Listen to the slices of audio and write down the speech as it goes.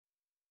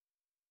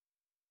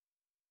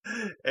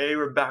Hey,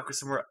 we're back with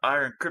some more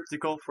Iron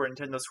Crypticle for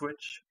Nintendo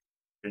Switch.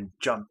 And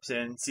jump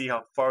in, see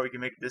how far we can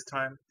make it this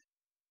time.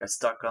 Got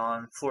stuck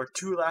on floor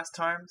 2 last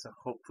time, so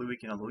hopefully we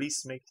can at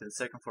least make it to the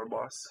second floor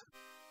boss.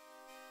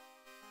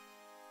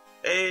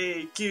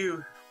 Hey,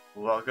 Q!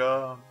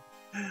 Welcome!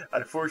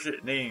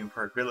 Unfortunate name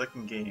for a good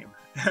looking game.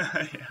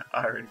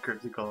 Iron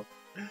Crypticle.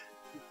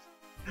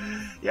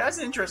 Yeah, it's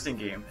an interesting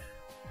game.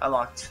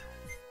 Unlocked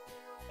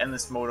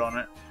endless mode on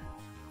it.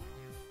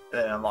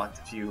 Then unlocked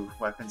a few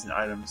weapons and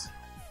items.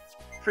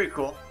 Pretty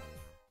cool.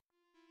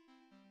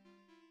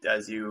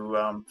 As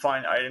you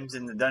find items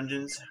in the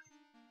dungeons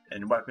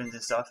and weapons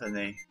and stuff, and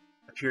they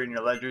appear in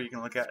your ledger you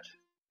can look at.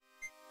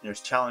 And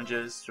there's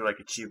challenges, they're like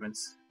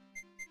achievements.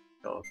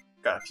 So,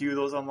 got a few of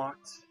those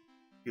unlocked,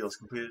 a few of those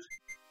completed.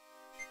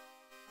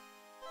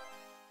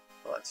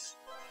 Let's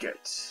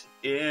get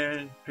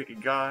in, pick a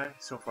guy.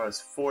 So far there's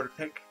 4 to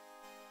pick.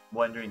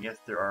 Wondering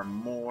if there are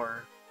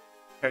more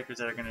characters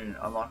that are going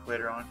to unlock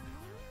later on.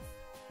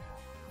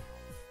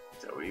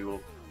 So we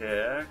will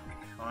pick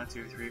 1,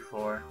 2, 3,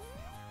 4.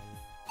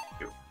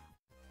 Go.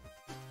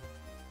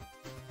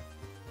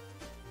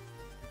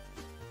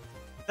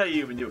 How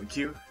you been doing,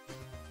 Q?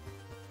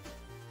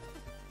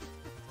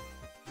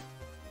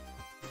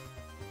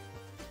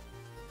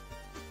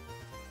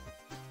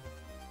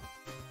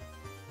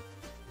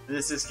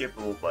 This is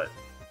skippable, but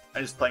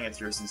I'm just playing it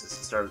through since it's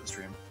the start of the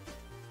stream.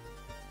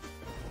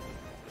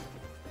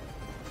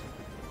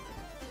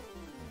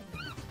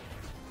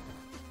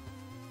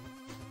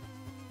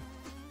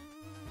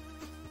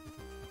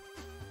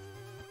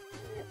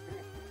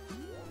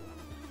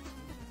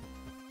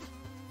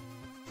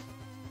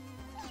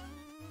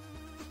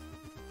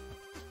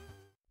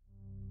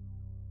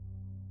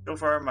 So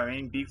far, my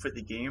main beef with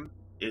the game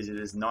is it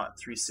is not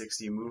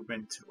 360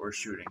 movement or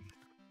shooting.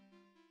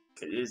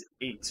 It is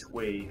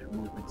 8-way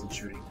movement and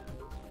shooting.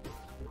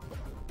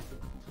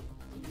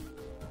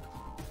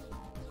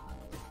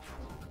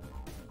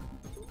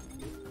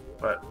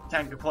 But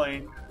can't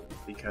complain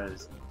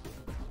because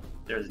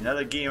there's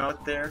another game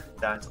out there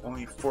that's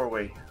only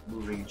 4-way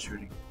moving and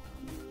shooting.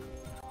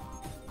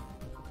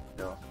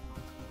 So,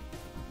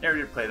 never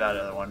did play that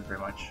other one very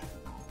much.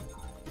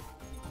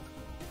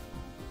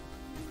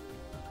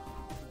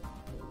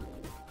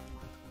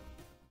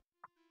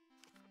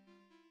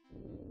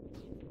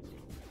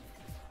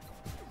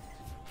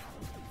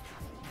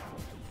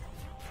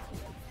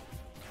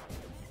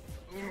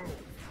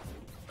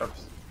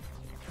 Oops.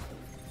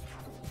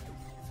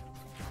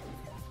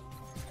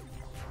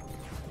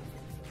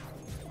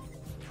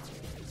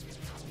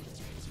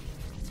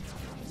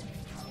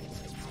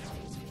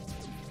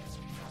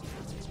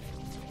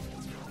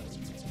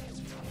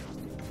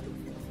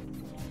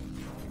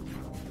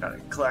 Gotta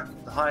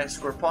collect the highest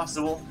score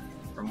possible,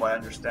 from what I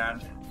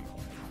understand.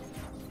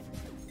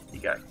 You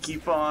gotta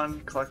keep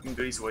on collecting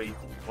goodies while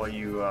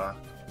you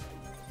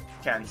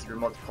can keep your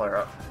multiplier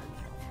up.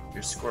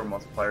 Your score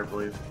multiplier, I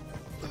believe.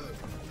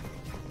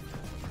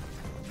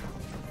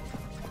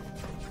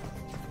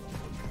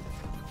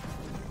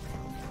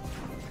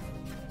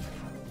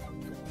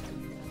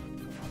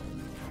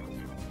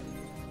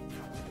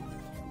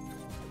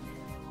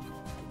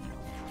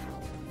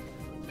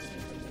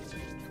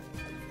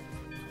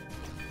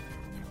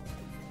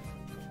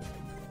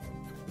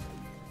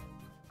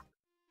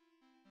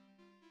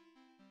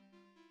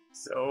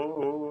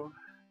 So,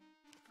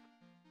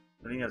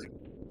 I think there's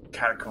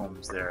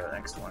catacombs there, the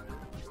next one.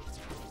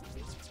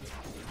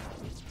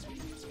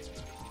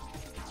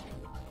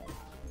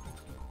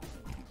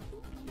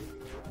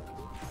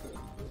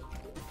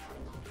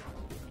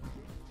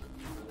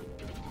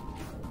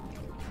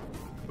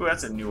 Ooh,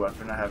 that's a new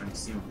weapon I haven't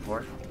seen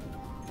before.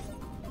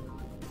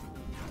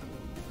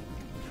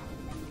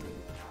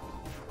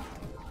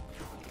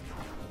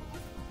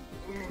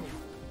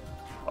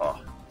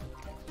 Oh.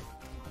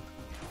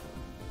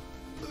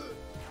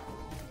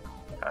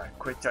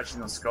 Quit touching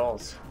those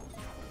skulls.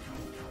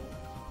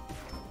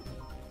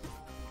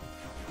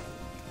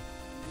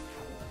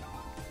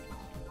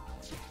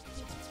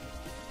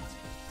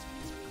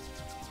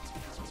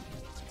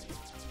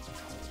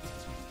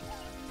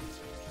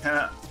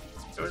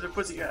 Where's the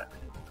pussy at?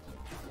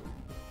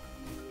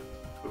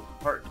 Ooh,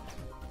 heart.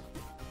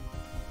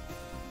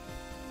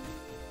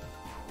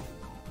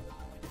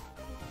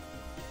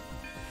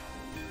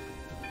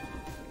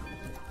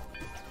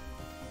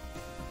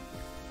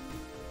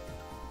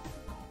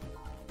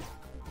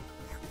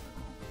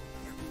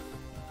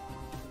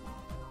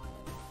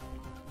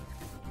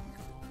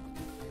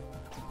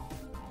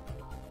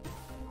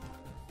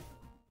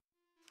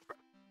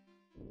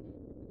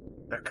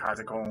 The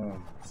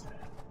catacombs.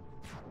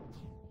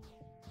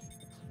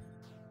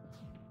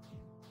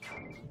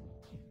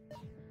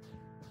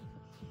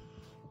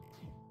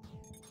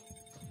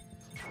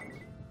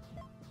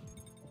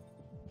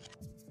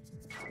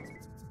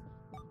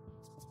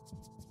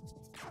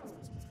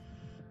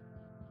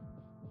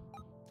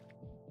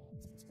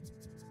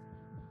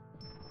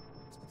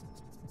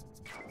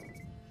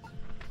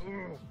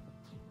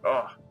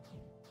 Oh.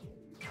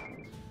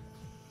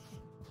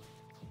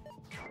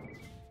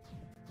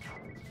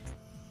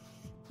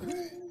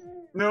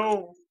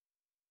 No!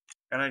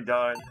 And I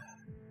died.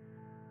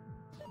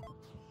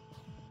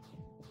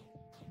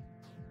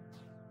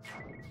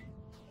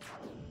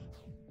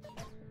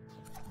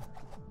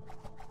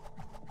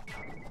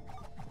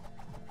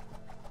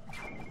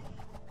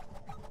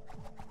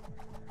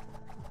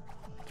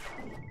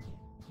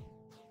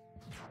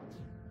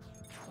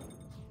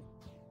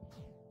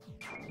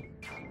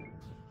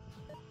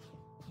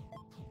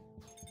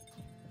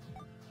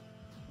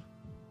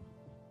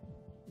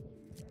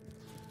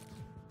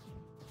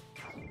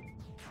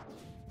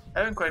 I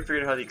haven't quite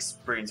figured out how the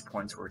experience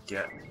points work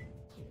yet.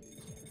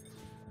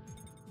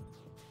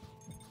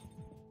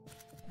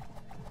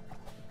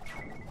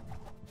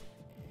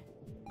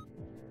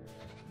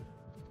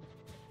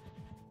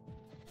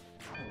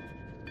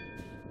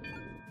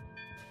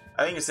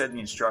 I think it said in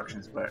the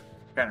instructions, but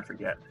I kind of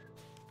forget.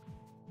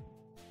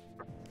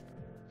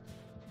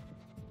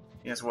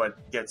 That's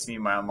what gets me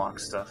my unlock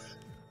stuff.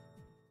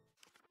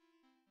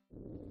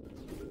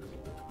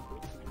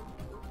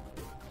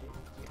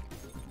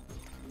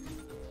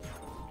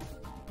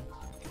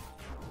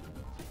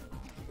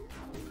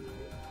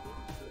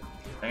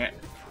 Dang it.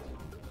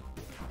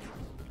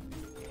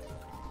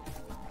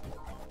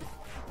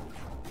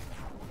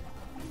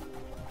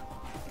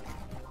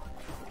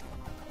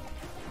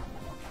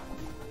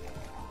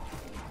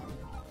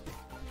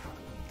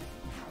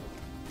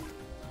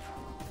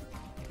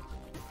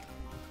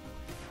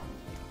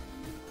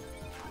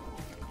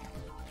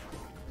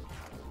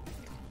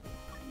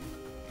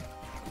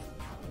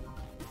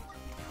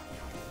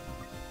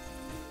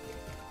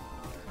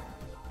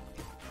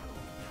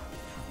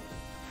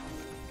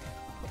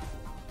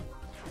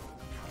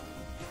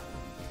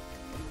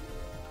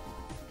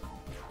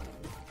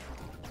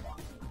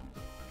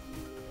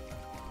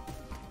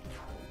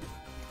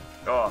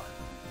 Oh.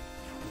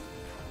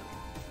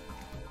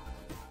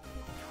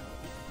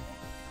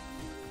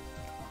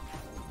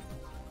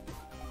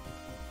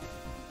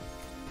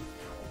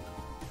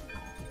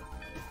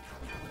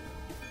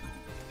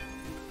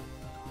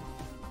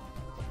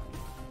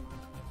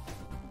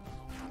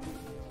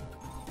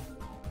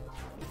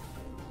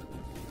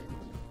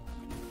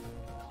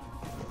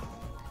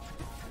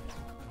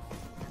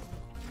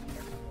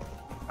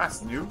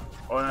 That's new.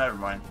 Oh, never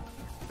mind.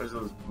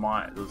 Those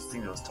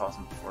things I was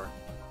tossing before.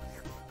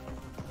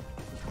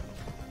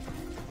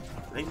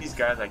 I think these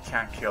guys I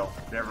can't kill.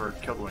 Never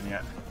killed one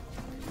yet.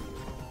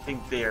 I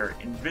think they are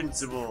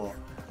invincible.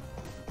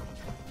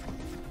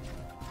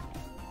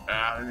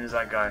 Ah, and there's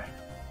that guy.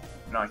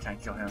 No, I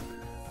can't kill him.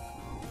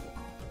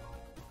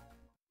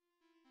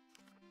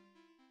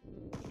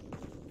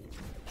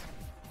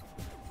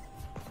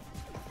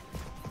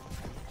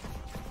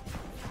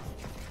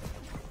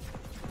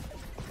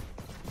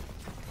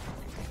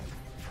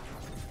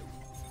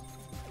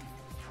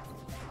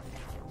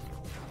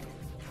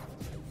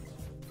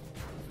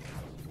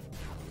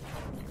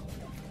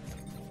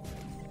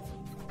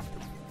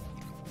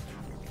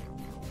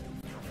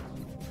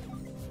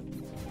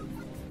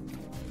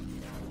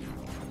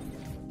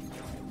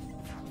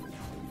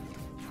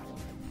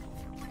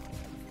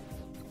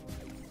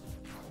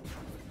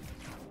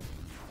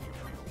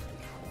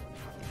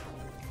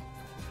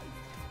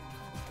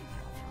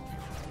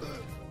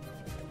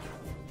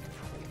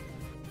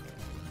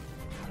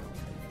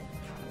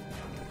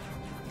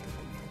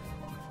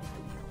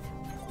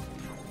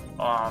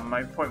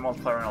 My point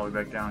multiplier went all the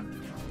way back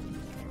down.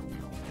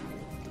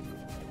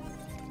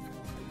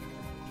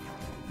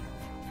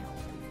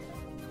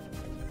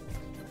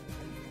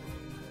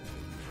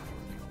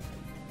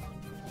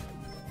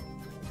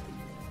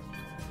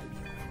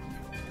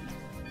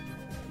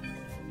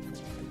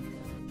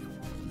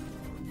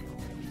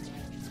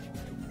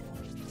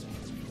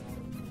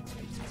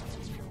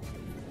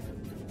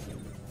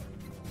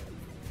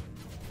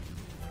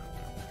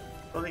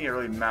 I don't think it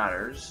really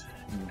matters.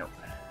 Nope.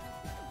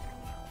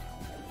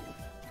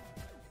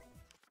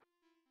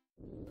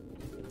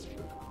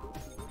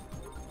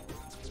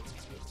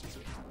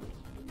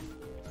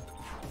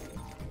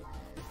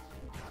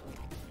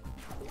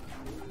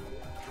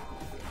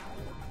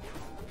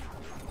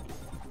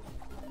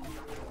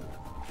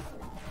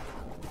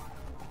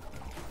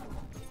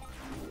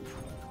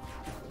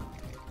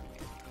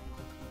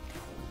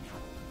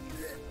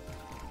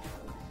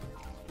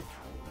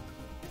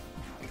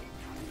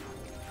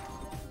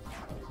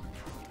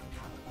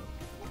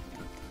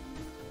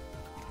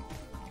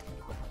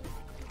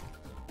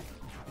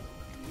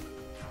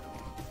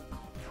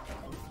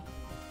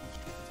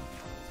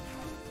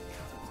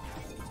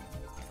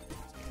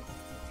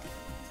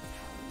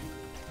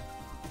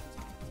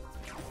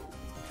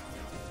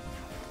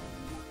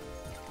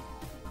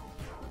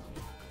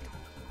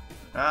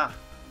 Ah.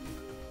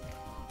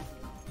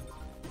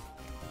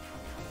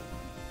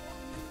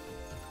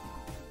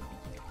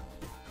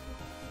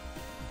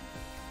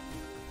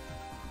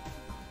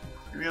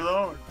 Leave me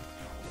alone.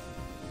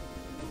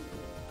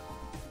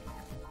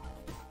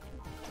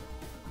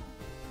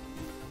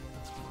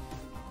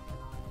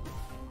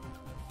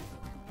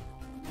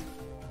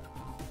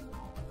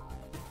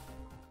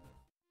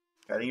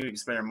 I think we can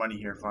spend our money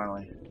here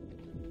finally.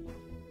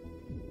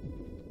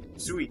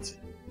 Sweet.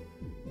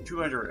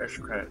 200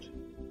 extra credit.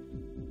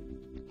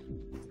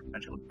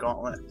 Magical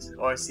gauntlet.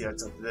 Oh, I see.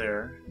 That's up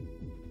there.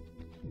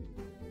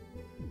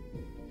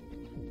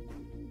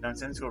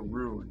 Nonsensical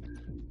rune.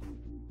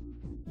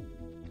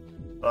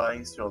 I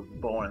think it's still a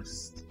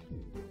bonus.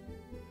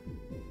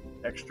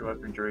 Extra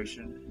weapon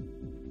duration.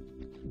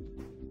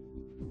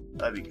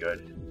 That'd be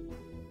good.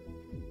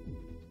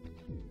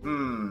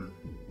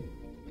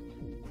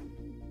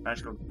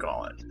 Magical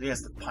gauntlet. I think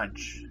that's the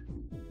punch.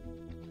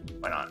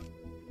 Why not?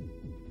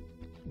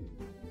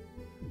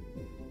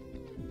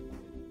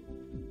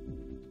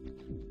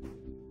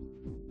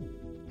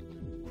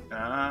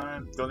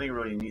 Don't think we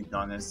really need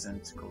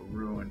nonsensical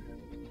rune.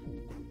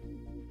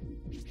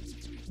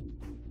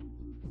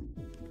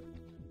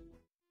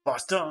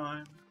 Boss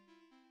time!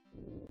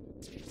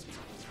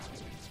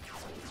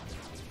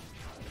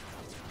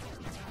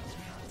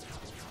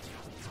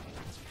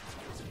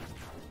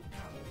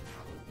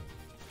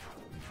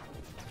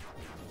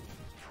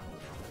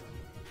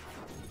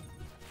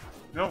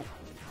 No!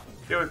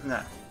 Get away from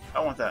that.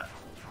 I want that.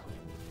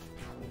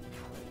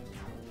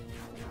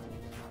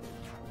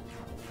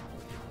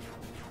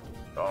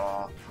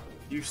 Aw,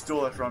 you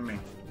stole it from me.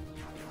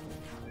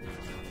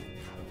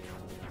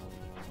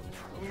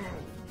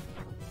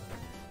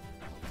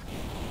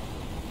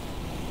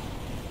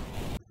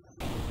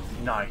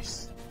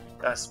 Nice.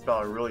 That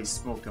spell really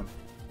smoked him.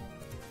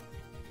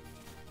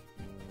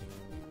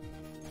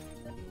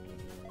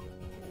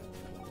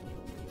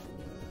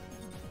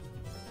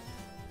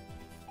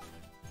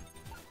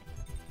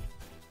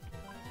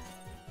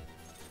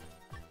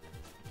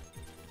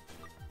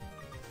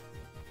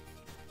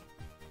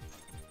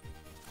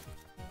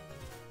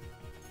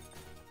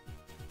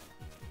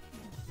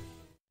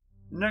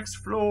 Next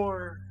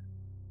floor.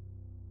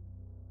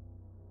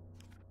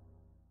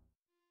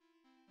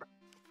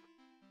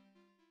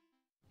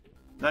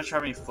 Not sure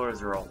how many floors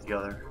there are all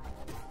together.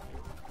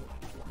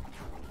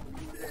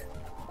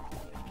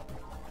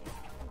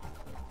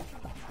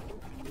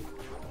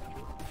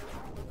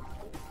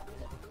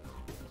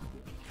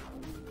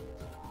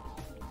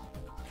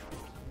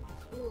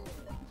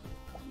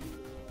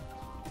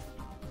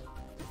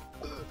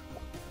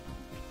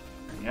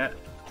 Yeah.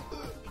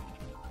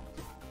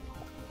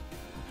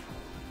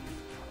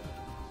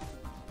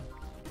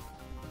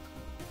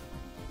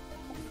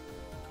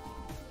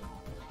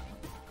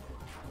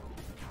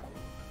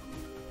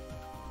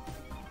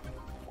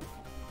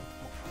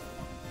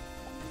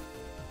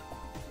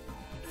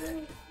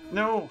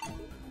 No!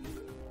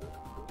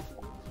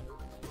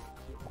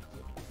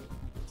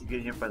 Keep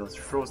getting hit by those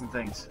frozen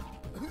things.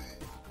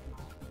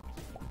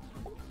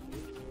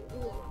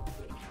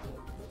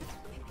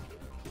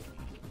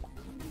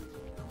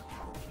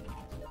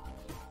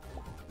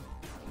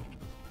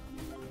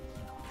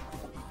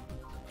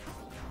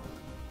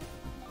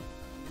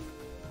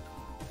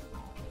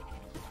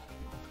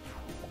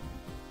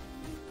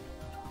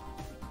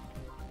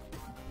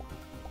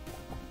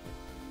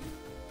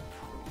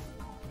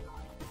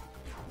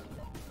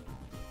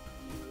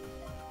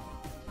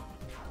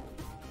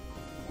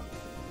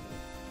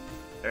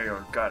 There you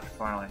go, got it,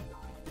 finally.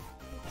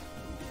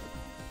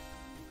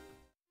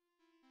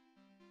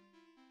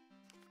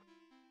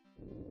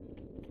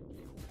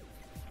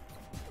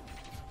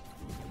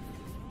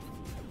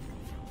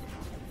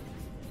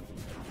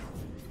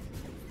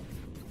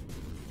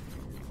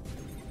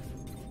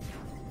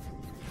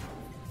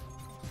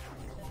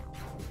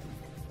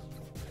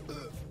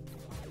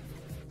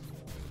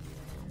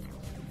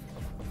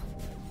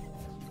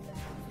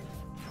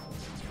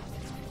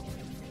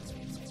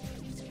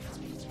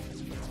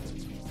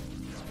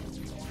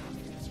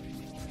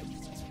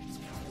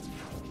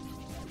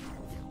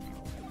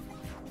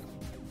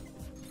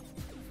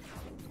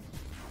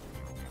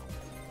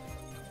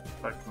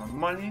 Collect my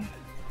money.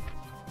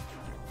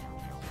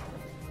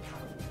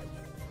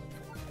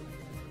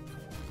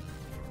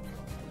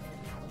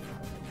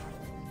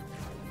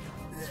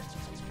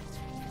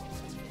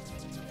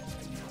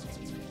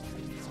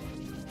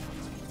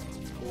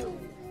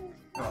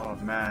 Oh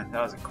man,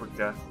 that was a quick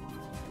death.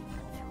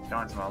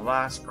 Down to my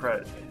last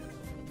credit.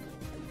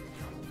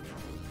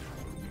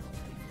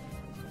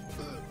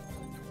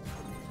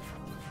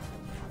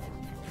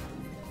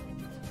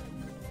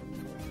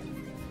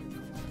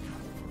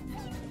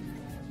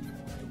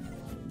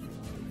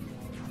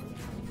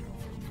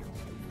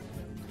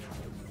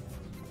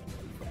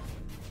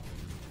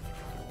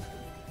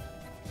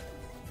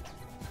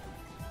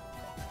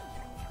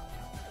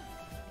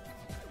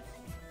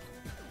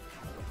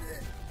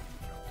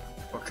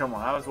 Oh, come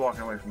on, I was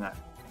walking away from that.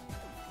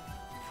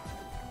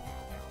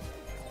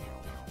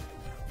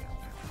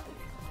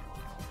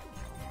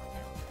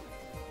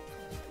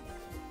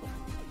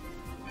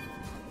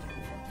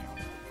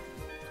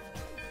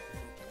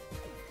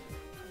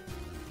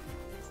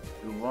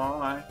 We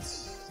want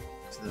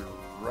to the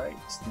right.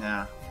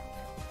 Nah,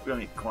 we don't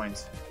need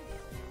coins.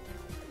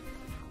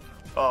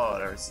 Oh,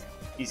 there's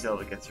easy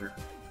to get through.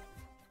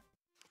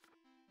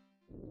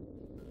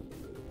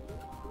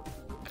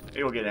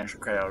 Maybe we'll get an extra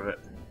credit out of it.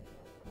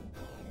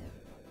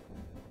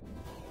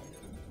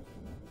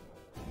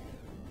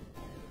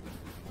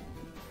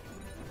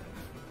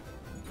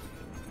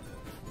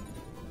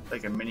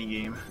 like a mini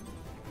game.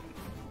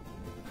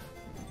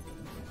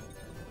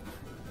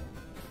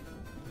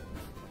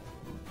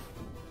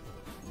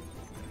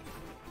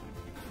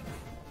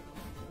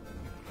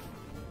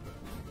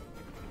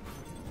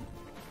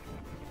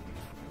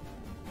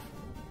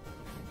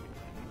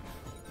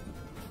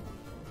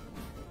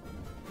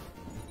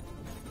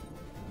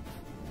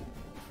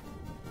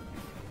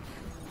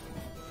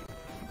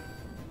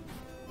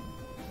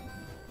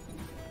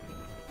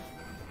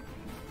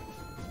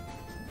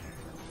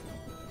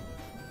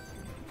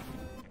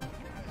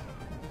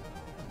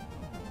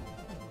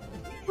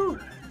 Whew.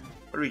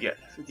 What do we get?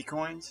 50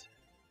 coins?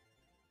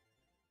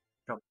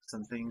 Drop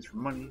some things for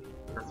money,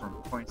 or from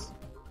points.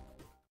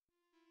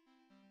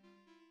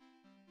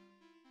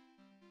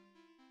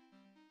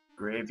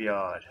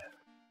 Graveyard.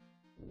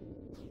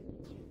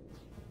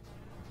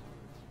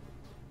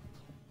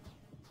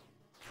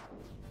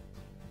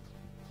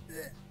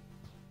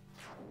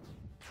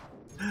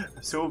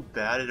 I'm so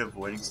bad at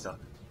avoiding stuff.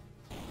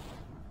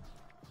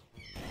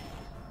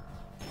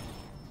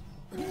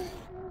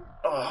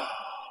 Oh.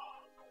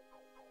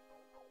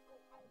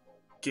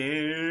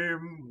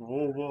 Game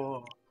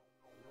over.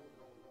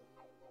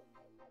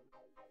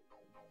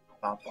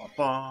 Ba ba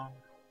ba.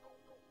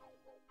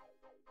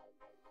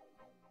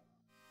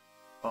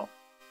 Oh.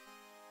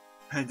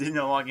 I didn't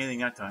unlock anything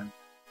that time.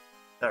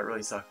 That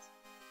really sucked.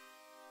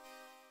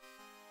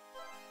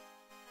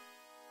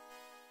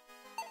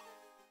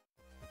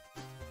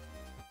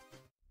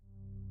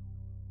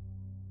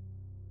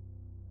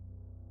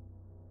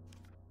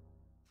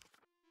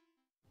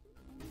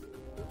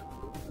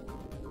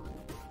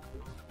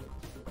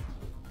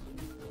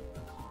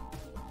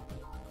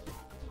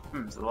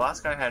 So the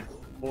last guy had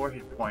 4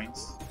 hit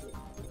points.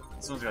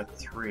 This one's got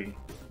 3.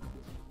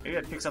 Maybe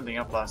I picked something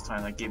up last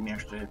time that gave me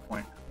extra hit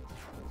point.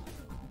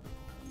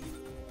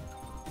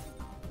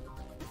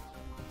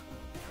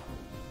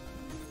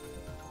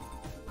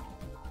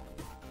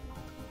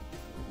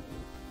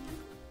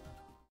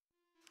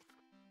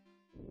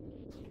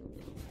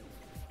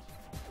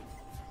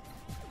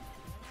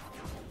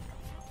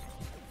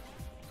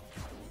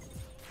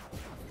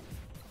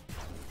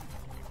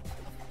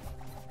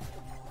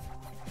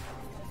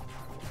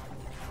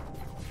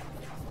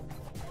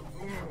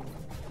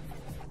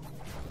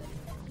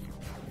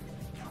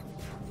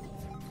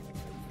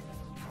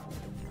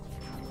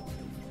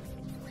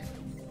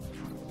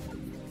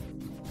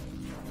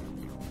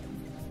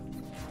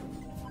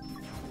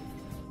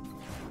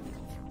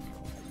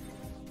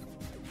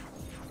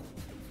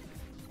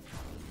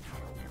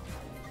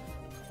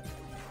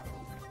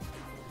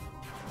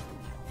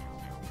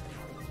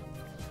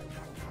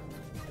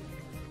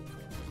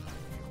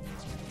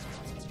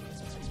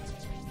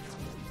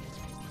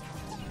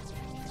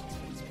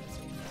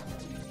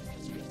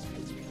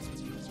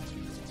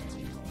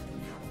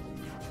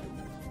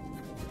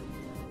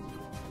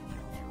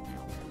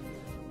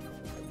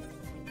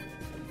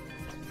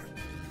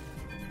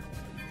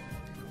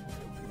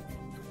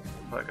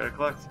 What I gotta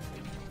collect?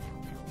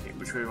 Okay,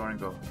 which way do you want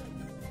to go?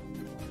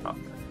 Up.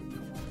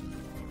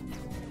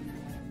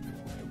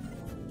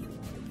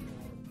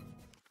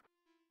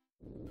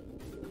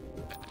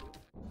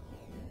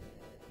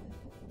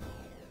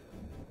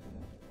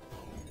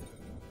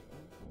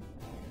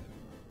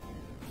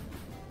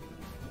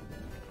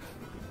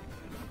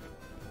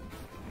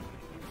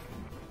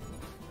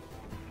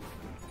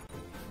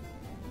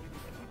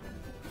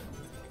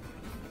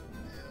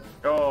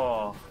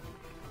 Oh!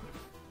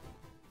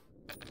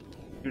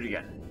 Do it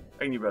again.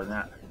 I can do better than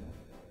that.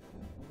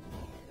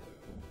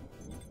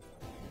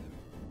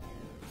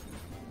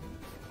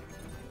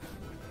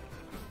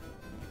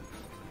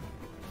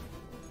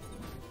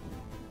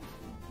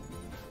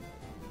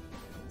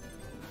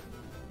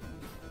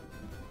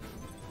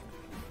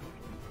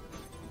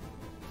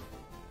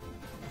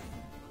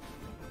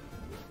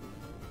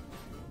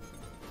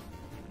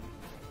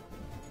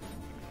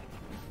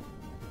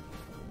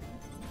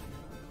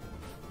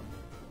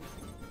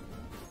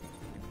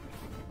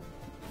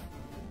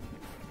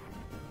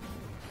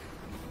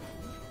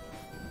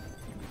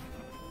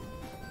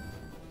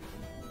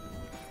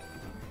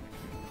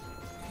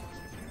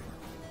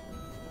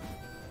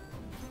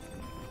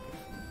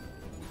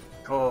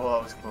 Oh,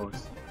 I was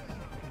close.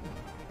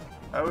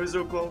 I was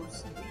so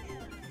close. Here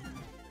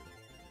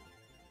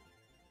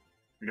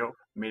we go.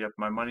 Made up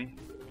my money.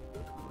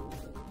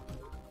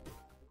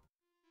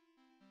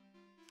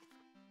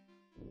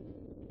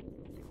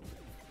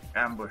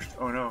 Ambushed.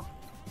 Oh no.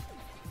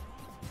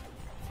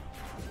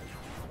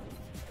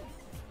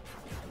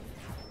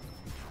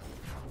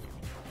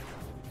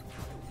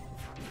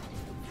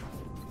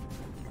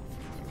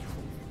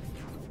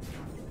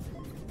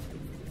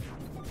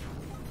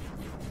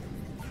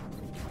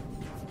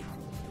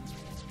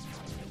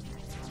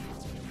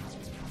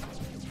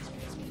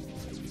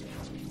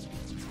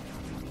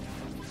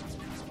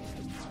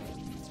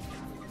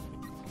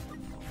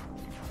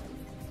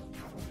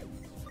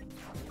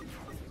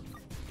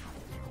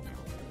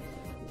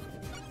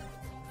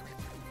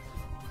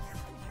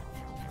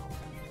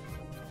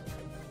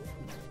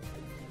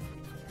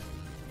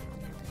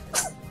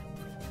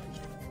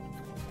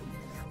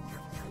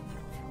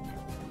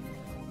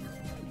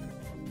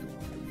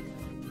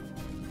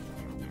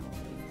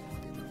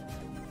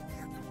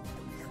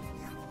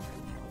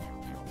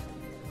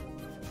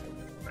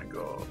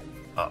 go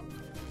up.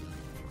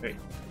 Wait.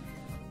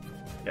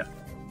 Yeah.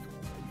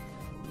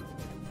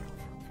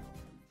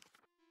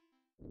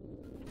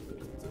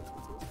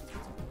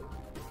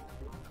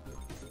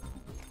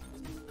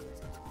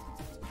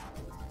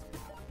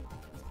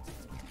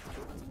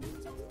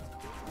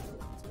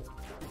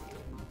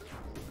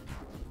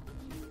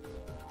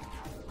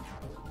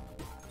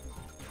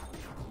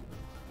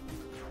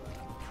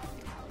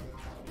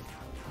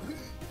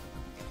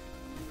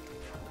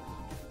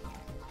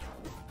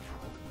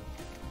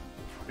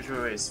 Which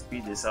way to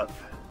speed this up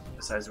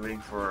besides waiting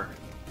for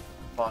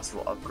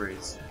possible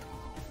upgrades?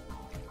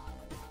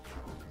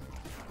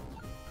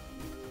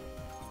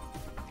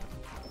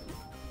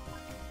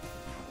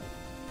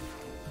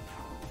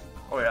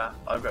 Oh yeah,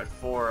 I've got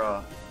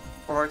four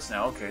hearts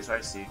now. Okay, so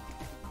I see.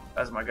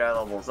 As my guy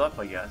levels up,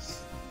 I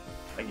guess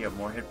I get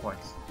more hit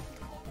points.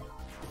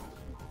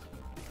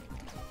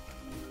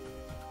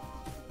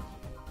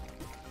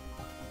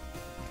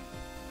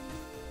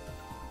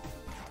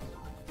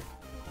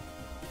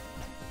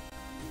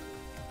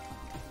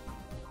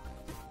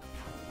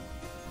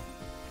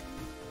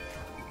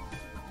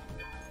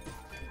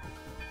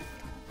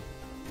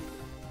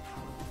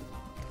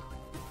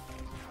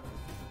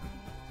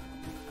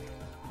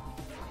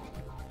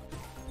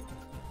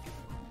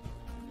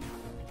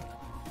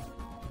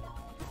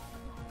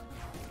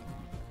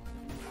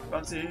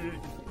 Bouncy!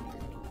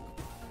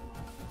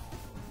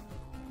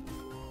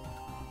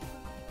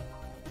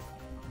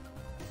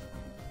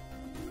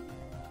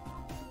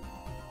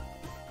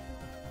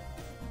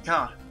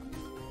 Huh.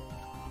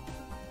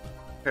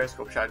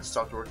 Periscope chat just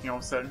stopped working all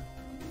of a sudden.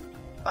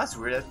 That's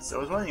weird. I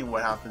was wondering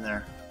what happened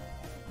there.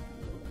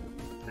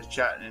 Just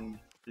chatting and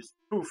just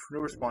poof,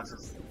 no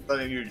responses. I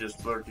think you're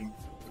just lurking.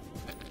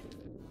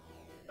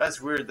 That's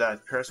weird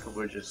that Periscope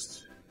would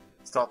just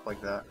stop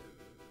like that.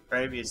 Or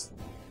maybe it's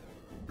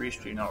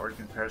Restream not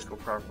working Periscope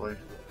properly.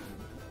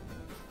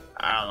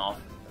 I don't know.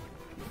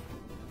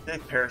 I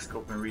think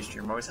Periscope and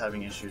Restream are always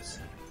having issues.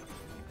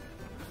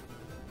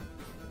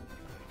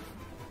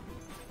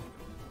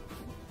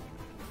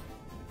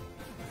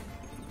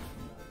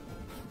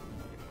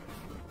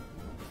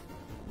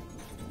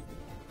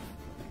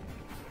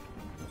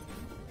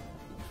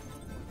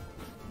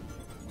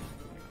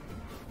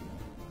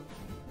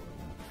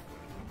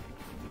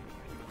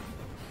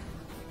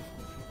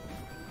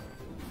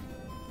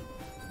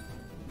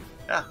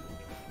 Yeah.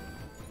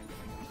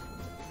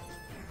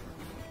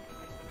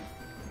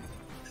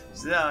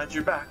 So now that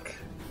you're back,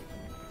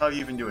 how have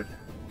you been doing?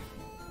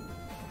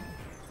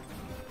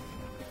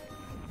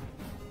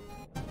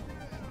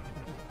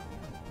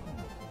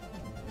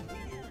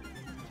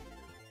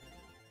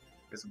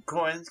 Get some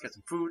coins, get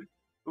some food.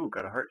 Ooh,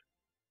 got a heart.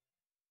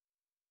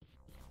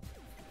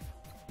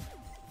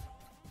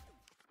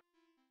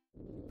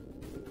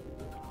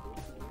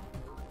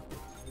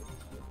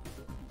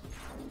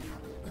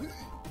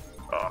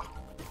 Oh.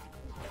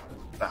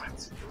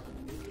 That.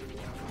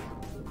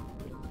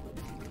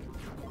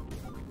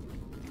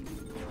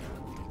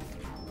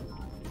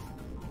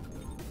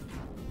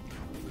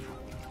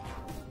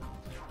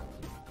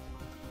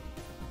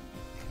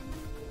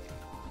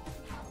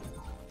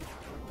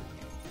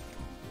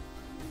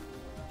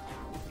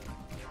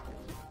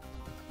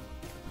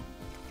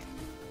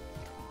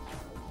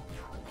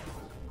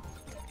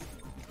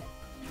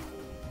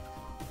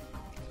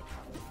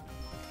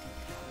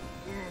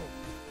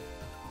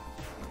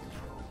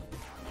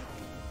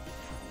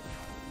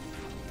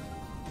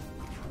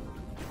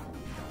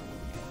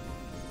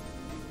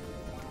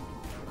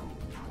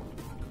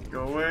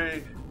 Go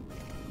away.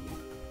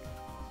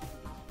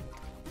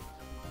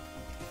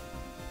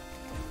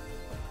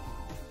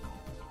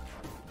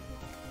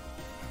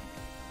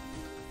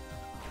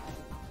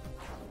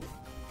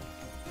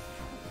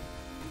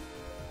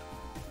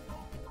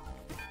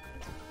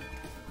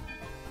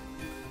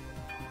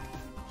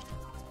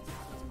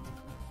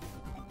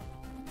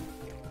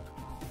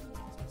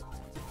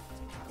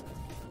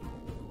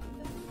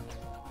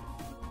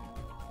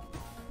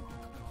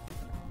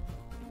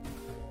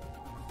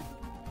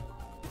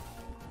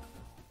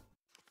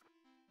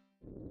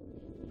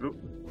 Oop.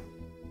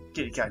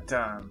 Kitty cat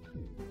time.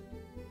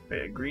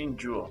 Wait, a green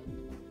jewel.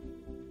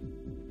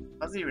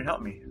 How does it even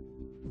help me?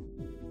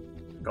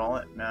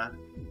 Gauntlet, nah.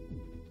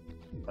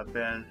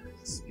 Weapon,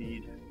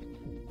 speed.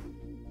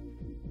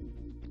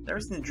 Never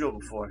seen a jewel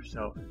before,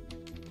 so.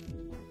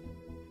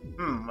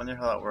 Wonder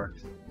how that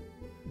works.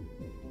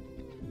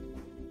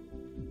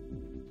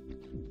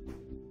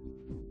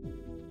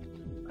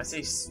 I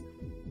say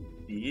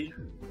speed.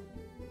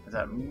 Is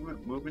that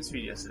movement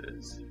speed? Yes, it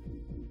is.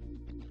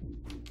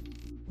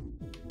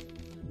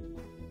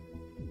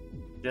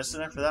 Just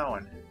enough for that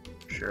one.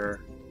 Sure.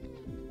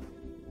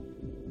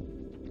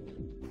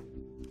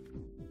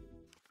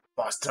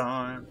 Boss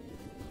time.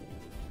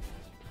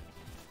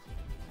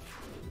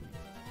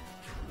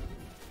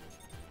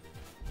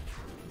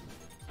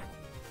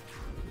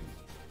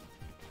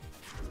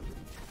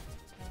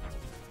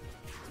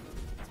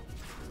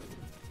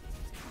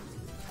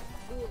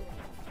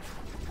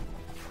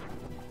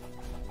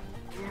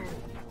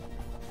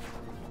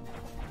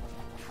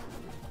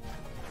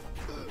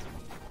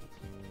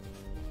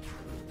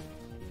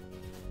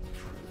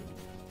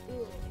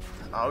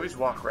 I always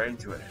walk right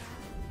into it.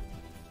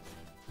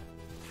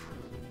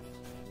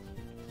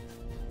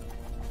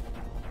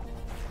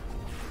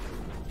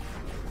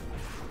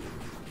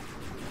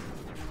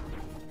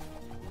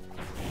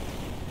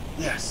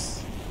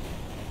 Yes.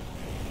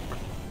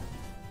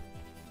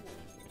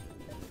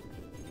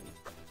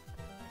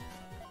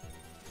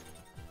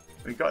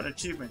 We got an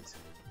achievement.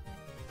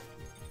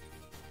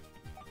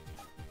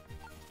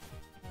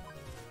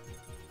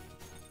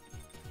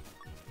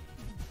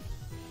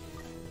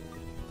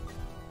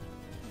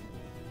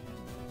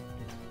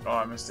 Oh,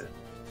 I missed it.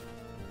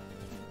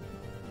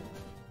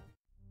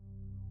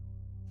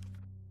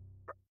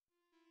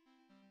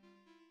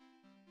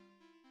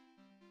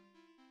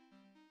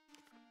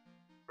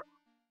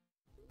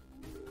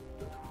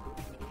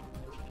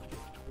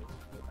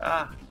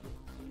 Ah,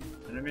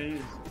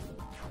 enemies.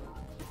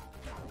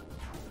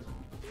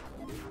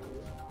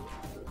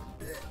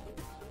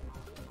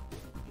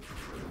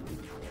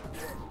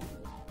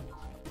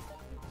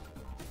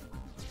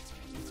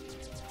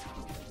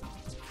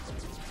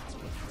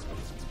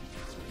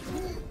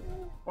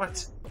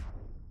 What?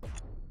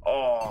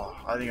 Oh,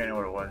 I think I know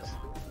what it was.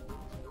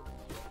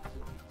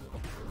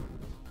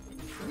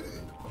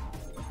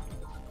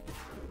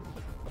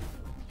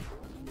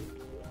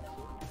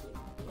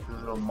 Those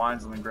little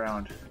mines on the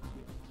ground.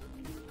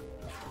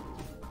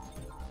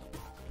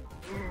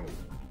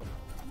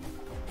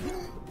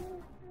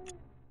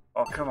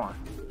 Oh, come on.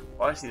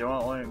 Well, actually, they're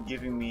only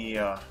giving me,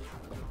 they're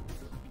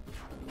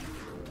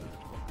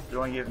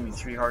only giving me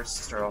 3 hearts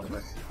to start off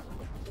with.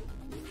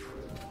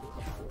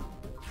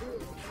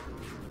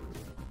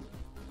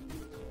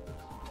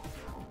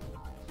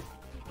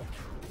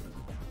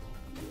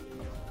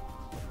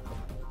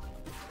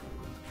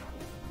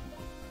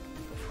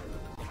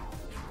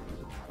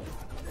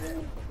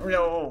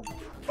 No!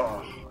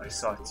 Oh, I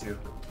saw it too.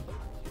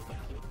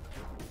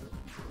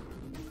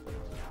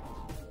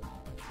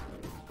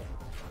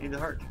 Need the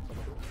heart.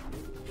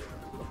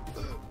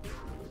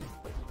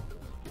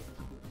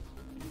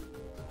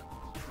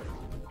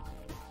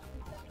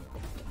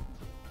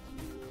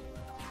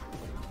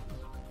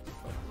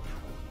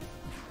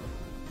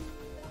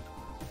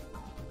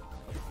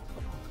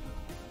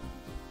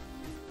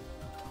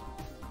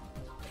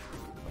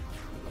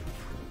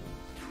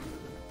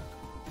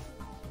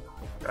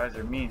 Guys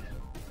are mean.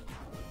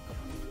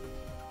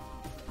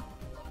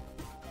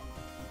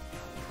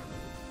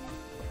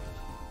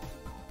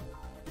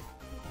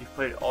 You've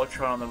played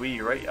Ultron on the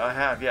Wii, right? I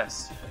have,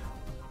 yes.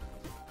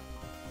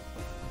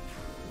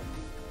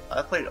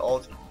 I played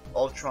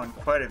Ultron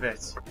quite a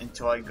bit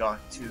until I got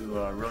to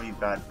a really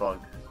bad bug.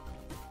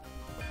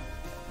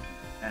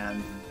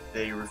 And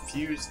they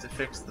refused to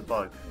fix the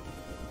bug.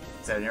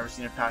 Said I'd never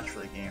seen a patch for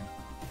the game,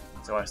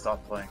 so I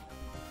stopped playing.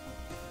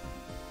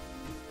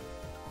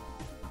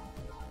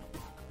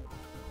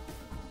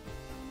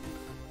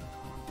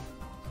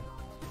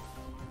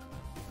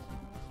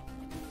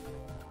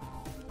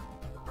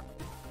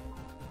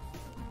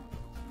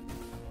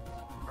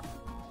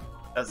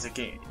 As the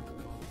game,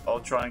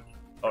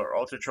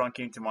 Ultratron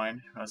came to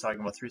mind. I was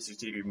talking about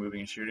 360 degree moving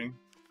and shooting.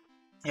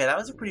 Yeah, that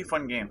was a pretty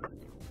fun game.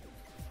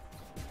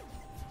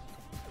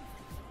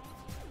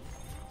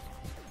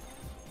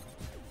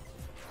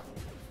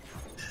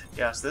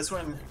 Yeah, so this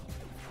one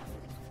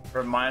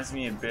reminds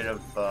me a bit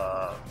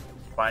of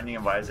Binding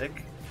of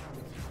Isaac,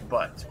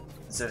 but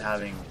instead of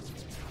having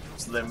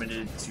it's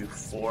limited to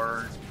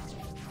four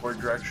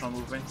directional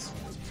movements,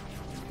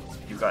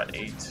 you got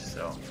 8,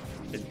 so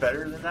it's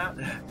better than that.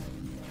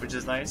 Which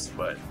is nice,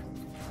 but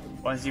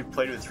once you've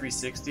played with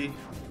 360,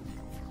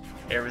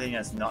 everything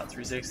that's not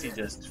 360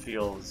 just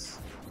feels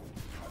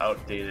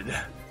outdated.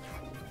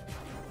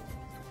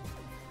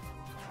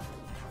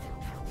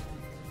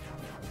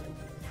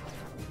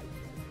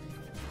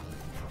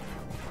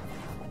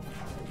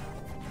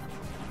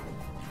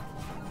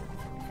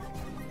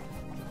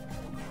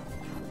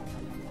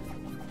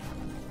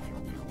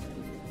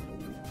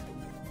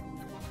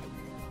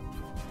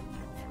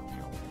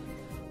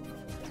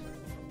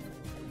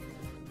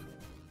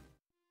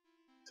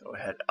 So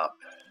head up.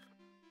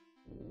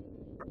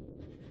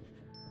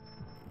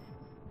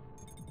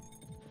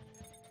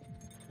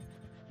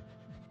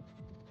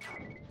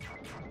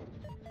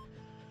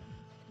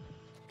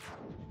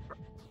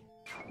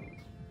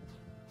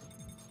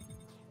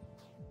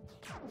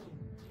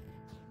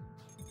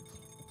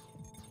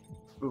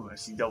 Ooh, I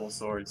see double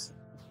swords.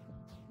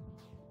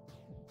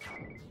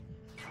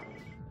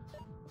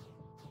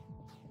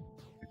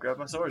 Grab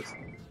my swords.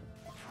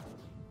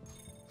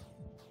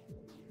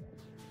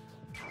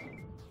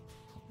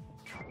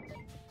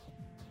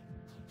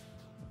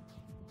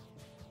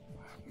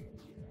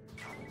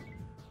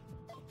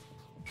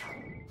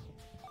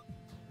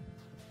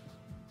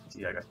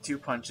 See, I got 2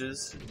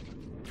 punches.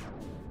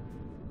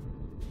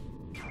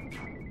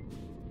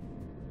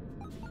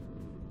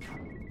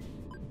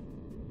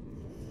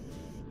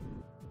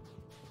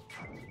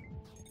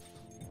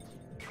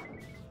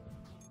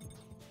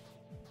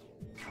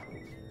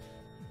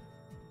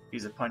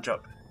 Use a punch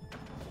up.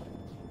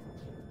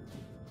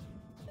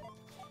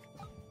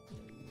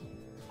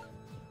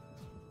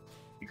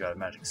 got a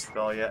magic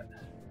spell yet.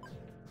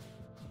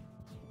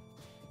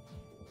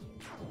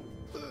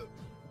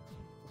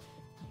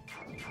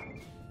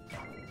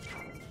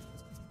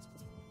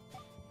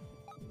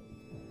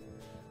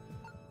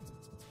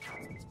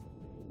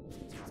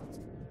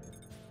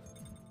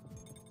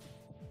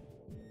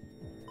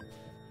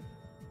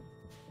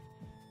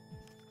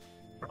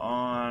 We're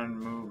on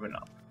moving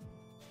up.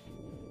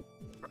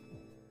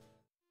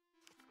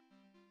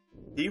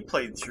 You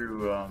played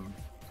through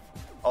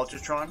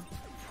Ultratron?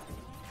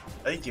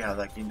 I think you have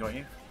that game, don't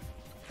you?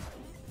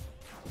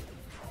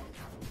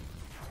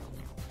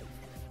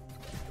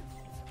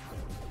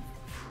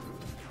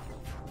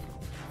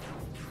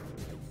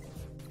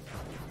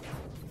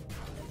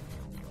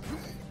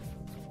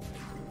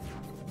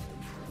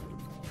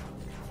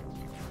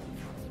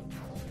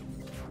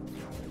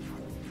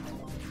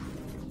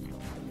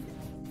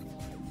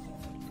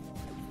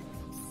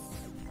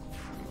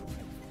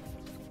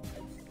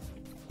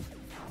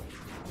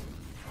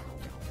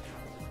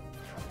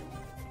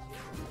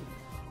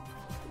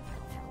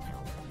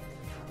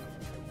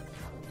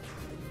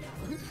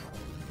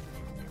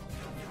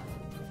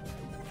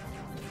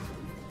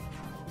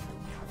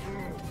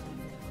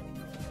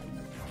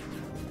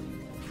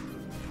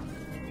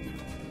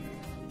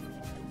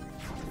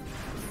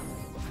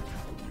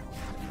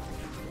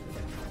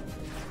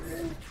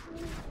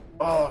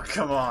 Oh,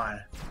 come on.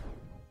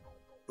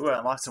 Ooh, I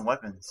unlocked some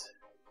weapons.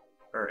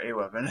 Or a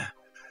weapon.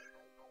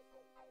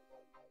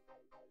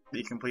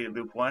 You completed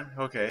loop 1?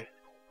 Okay.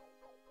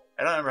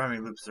 I don't remember how many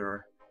loops there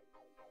were.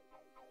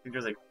 I think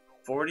there's like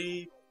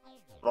 40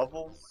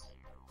 levels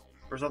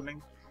or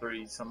something.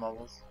 30 some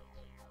levels.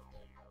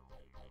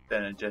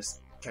 Then it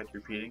just kept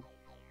repeating.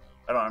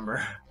 I don't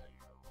remember.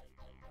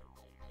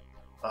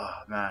 Oh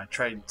man, I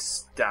tried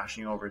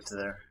dashing over to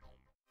there.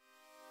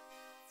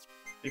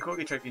 You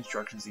quickly check the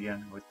instructions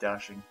again with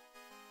dashing.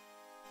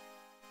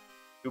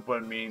 Loop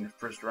 1 meaning the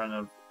first run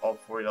of all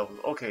 40 levels.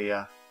 Okay,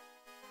 yeah.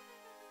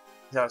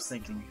 That's what I was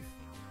thinking.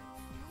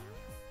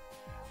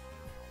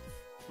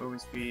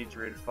 Movement speed,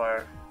 rate of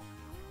fire,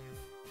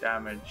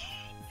 damage,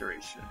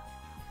 duration.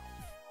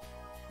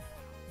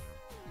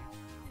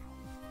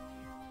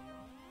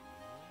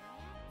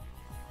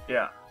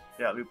 Yeah,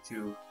 loop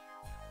 2,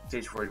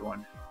 stage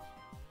 41.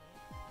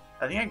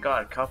 I think I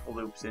got a couple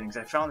loops in because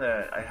I found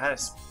that I had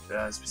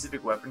a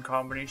specific weapon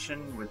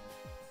combination with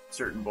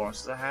certain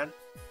bonuses I had,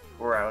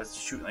 where I was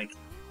shooting like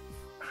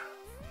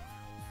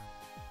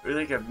it was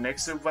like a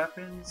mix of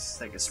weapons,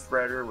 like a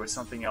spreader with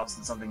something else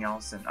and something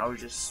else, and I was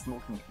just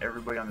smoking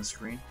everybody on the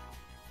screen.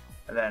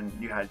 And then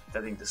you had,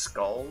 I think, the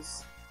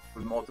skulls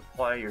would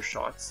multiply your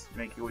shots,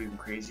 make you even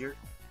crazier.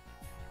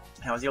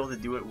 And I was able to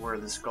do it where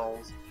the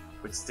skulls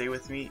would stay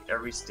with me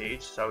every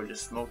stage, so I would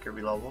just smoke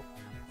every level.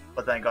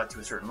 But then I got to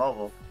a certain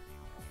level,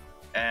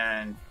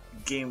 and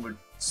the game would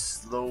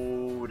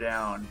slow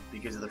down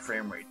because of the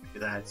frame rate,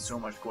 because I had so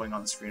much going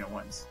on the screen at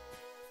once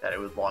that it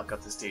would lock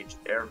up the stage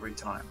every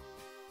time,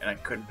 and I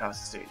couldn't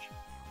pass the stage.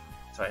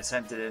 So I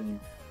sent it in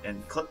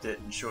and clipped it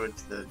and showed it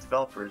to the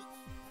developers.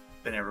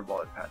 They never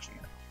bothered patching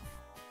it.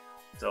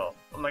 So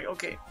I'm like,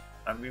 okay,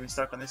 I'm even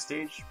stuck on this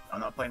stage.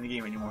 I'm not playing the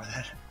game anymore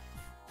then.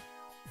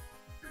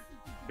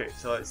 Okay,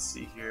 so let's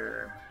see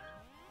here.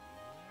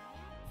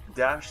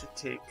 Dash to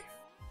take.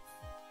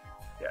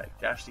 Yeah,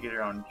 dash to get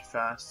around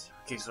fast.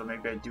 Okay, so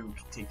maybe I do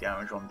take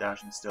damage while I'm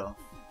dashing still.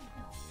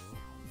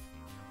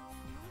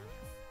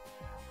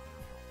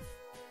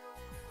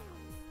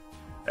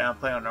 And I'm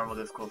playing on normal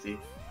difficulty.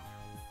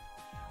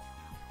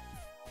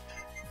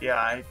 Yeah,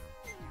 I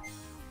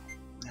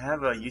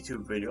have a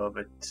YouTube video of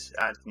it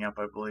acting up,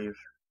 I believe.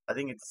 I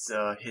think it's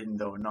hidden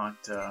though, not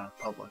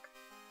public.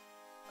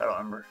 I don't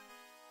remember.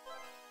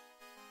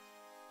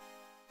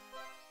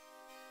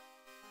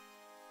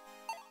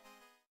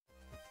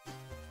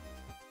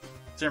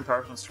 Turn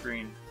power on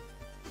screen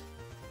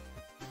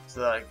so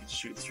that I could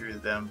shoot through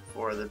them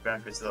for the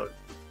benefits without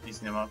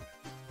using them up.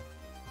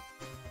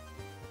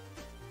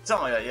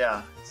 Something like that,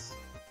 yeah.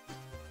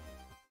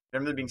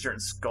 Remember there being certain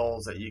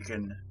skulls that you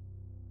can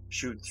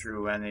shoot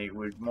through, and they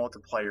would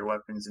multiply your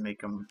weapons and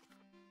make them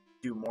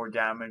do more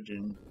damage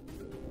and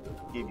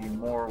give you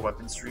more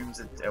weapon streams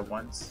at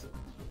once.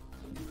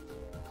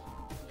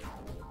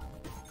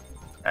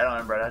 I don't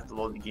remember, I'd have to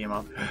load the game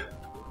up.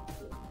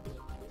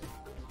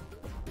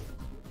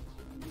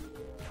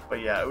 But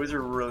yeah, it was a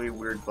really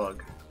weird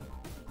bug.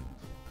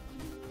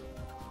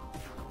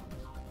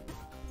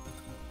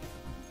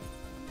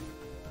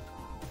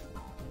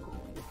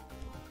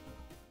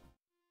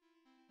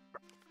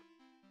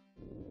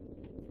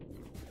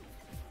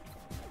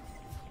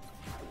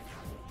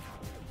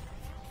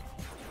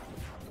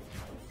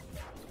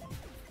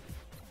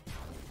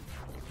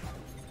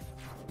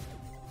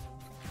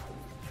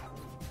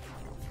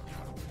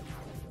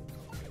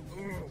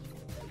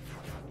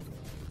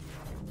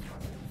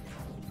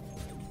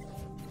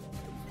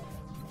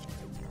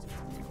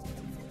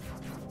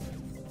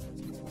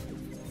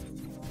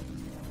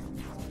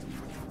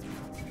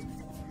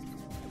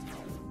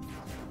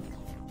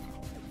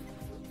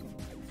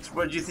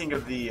 What did you think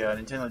of the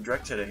Nintendo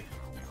Direct today?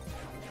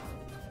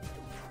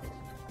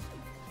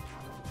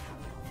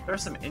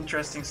 There's some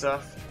interesting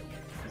stuff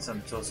and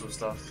some so-so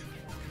stuff.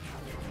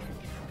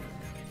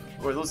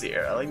 Or are those the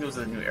arrows? I think those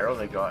are the new arrows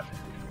I got.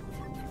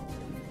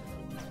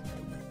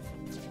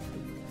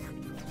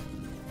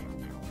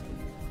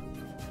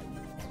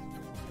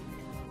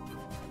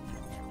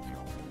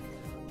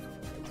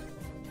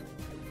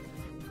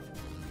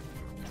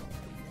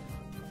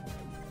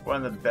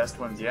 One of the best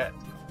ones yet.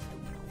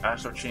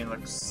 Astral Chain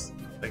looks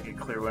like a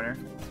clear winner.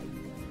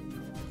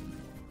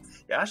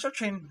 Yeah, Astral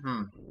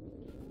Chain,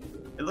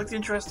 it looked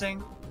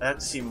interesting. I have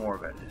to see more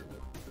of it.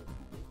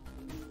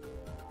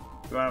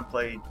 If you want to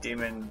play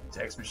Daemon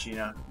Ex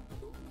Machina,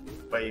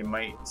 but you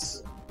might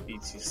be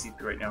too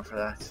sleepy right now for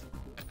that.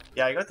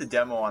 Yeah, I got the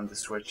demo on the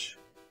Switch.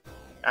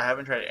 I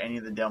haven't tried any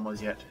of the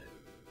demos yet.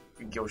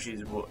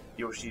 Yoshi's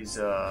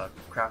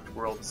Craft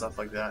World and stuff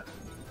like that.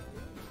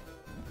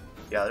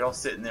 Yeah, they're all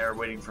sitting there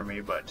waiting for me,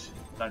 but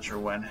not sure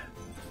when.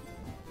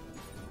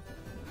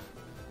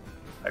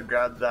 I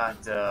grabbed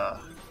that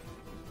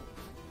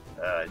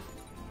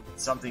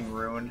something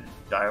rune,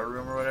 dial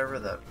room or whatever,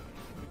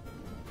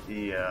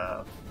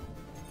 the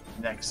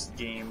next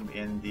game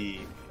in the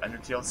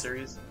Undertale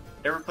series.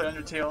 Ever play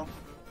Undertale?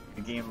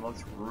 The game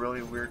looks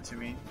really weird to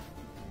me.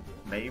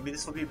 Maybe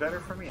this will be better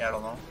for me, I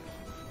don't know.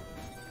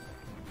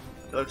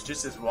 It looks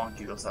just as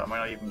wonky though, so I might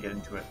not even get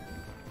into it.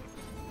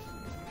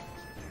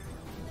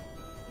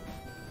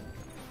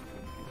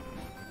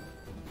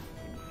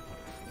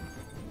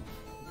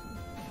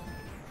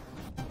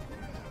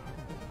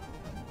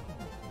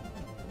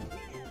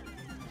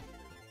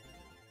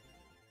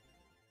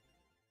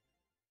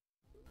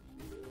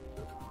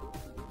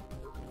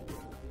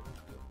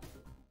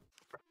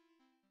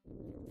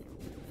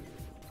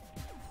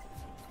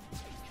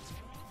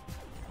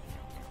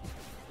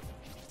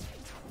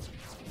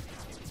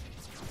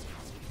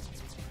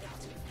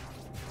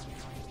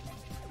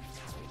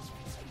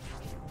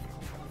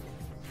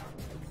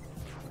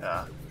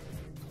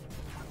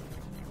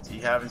 So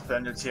you haven't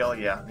played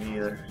Undertale? Yeah, me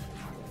neither.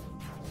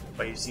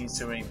 But you've seen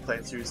so many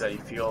playthroughs that you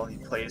feel you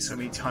play it so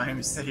many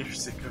times that you're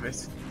sick of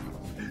it.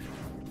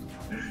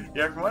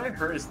 Yeah, from what I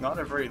heard, it's not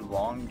a very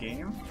long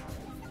game.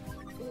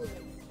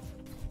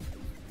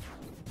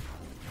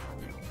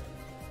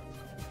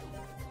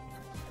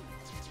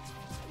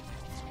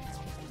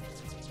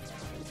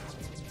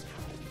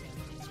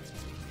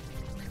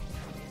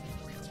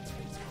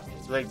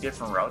 Like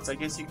different routes I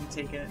guess you can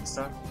take in and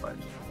stuff, but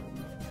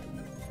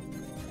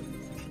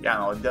yeah,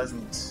 no, it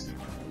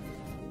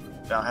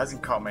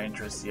hasn't caught my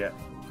interest yet.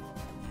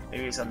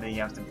 Maybe it's something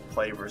you have to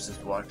play versus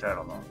watch, I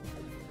don't know.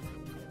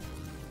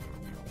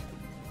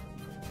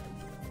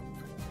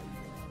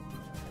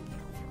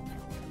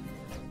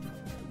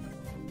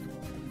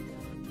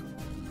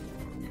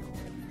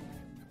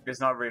 It's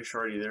not very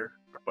short either,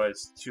 but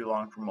it's too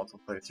long for multiple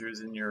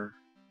playthroughs in your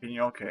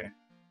opinion. Okay.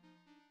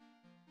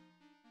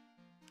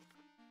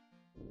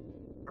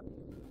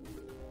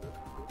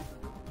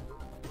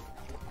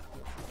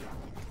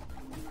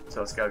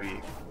 So it's gotta be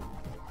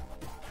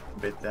a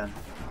bit then.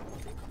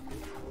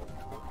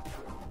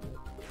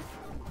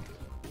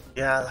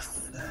 Yeah,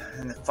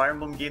 in the Fire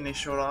Emblem game they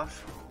showed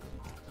off.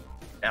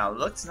 Yeah, it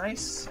looks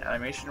nice,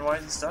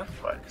 animation-wise and stuff,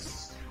 but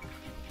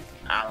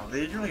I don't know,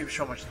 they didn't really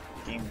show much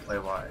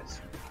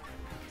gameplay-wise.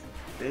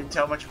 They didn't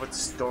tell much about the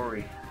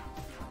story.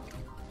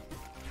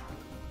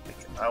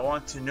 Like, I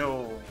want to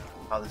know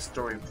how the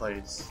story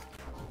plays.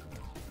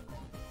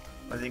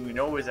 One thing we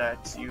know is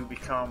that you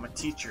become a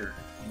teacher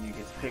and you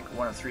get to pick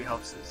one of 3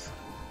 houses.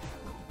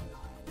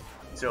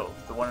 So,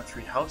 the one of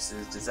 3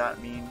 houses, does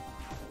that mean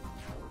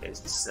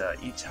it's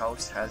each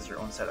house has their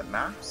own set of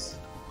maps,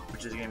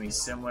 which is going to be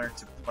similar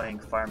to playing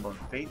Fire Emblem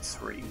Fates,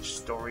 where each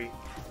story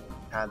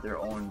had their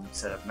own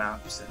set of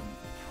maps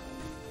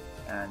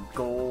and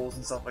goals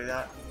and stuff like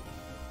that?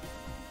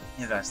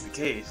 If that's the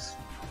case,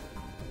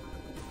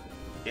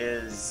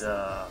 is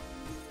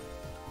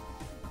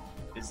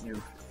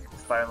new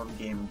Fire Emblem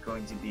game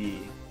going to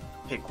be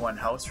pick one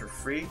house for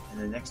free, and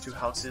the next 2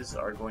 houses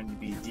are going to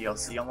be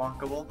DLC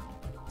unlockable,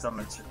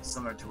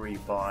 similar to where you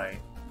buy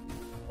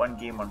one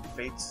game on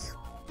Fates,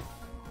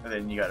 and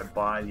then you gotta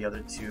buy the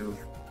other 2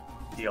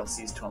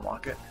 DLCs to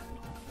unlock it.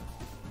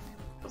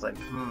 I was like,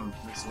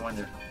 makes me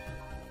wonder,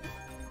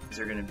 is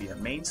there gonna be a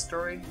main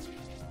story,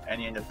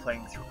 and you end up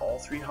playing through all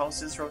 3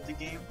 houses throughout the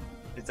game?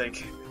 It's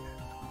like,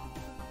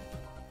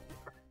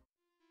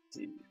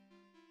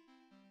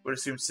 would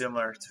assume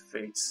similar to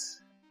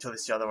Fates, until they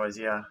see otherwise,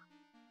 yeah.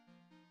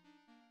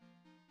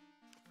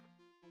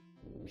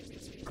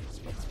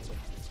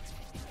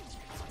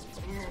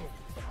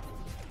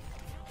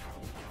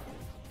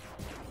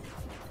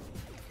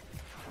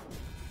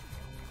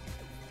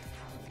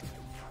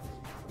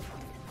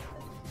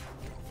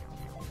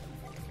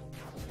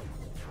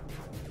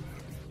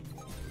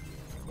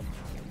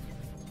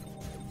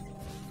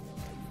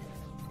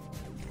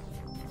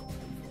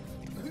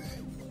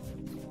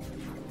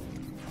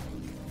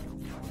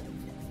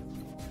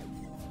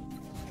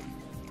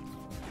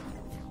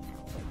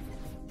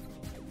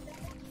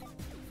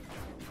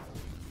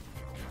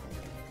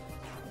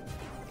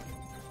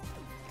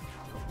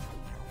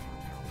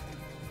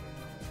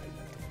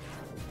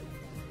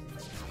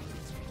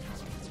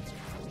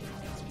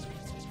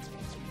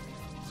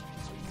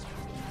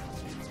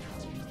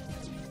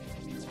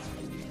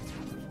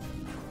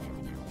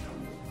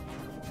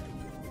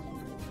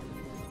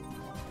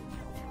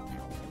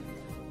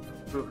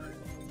 Ooh.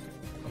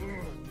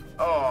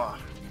 Oh.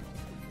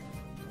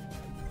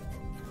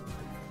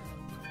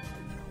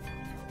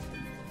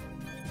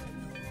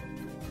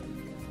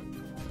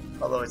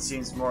 Although it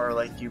seems more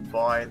like you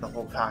buy the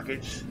whole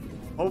package.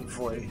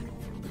 Hopefully.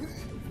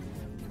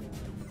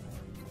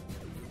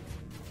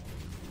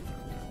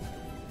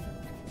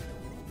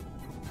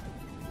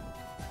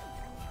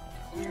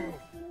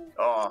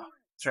 Oh,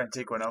 trying to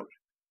take one out.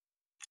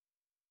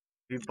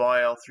 If you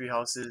buy all three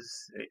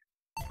houses,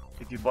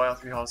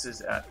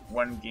 at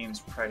one game's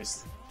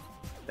price,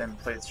 then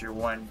play through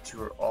 1,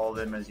 2, or all of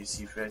them as you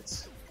see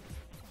fit.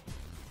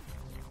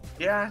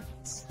 Yeah,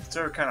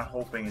 sort of kind of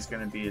hoping it's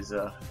going to be as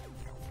a.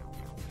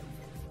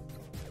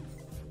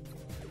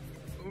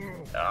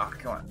 Ah,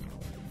 come on.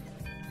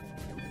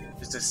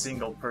 Just a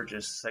single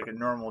purchase, like a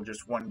normal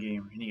just one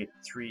game, and you get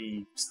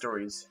 3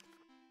 stories.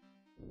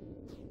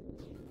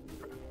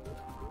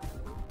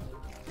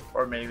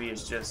 Or maybe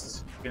it's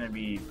just gonna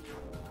be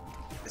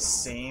the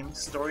same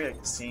story, like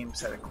the same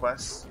set of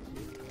quests,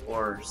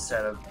 or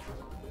set of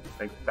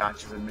like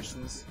batches of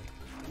missions,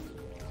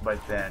 but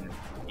then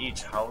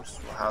each house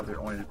will have their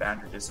own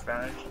advantage or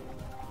disadvantage.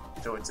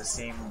 So it's the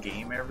same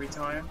game every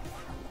time,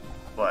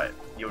 but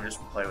you'll just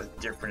play with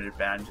different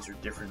advantages or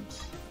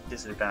different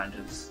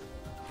disadvantages.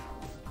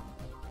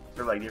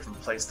 They're like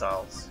different play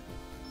styles.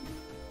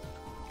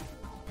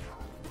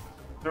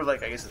 They're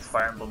like, I guess, with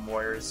Fire Emblem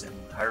Warriors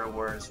and Hyrule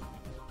Warriors.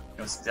 You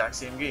know, it's the exact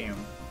same game,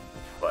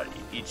 but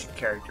each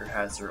character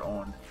has their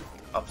own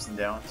ups and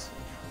downs.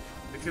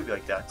 It could be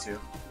like that too.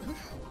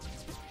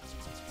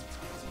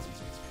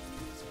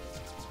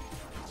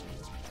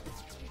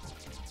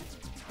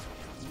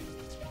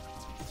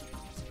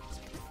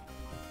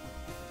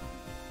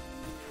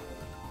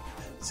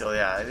 So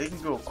yeah, they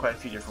can go quite a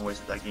few different ways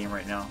with that game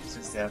right now,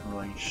 since they haven't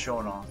really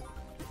shown off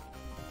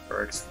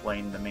or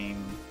explained the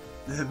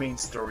main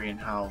story and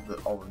how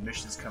all the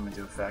missions come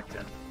into effect.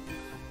 And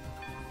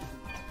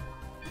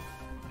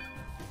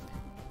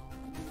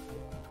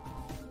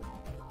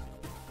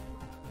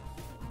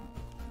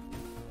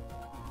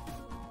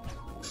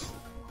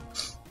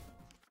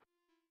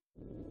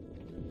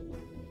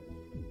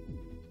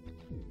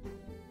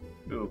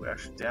ooh,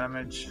 extra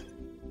damage,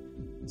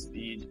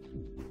 speed.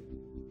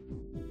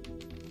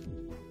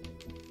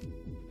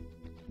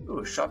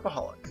 Ooh,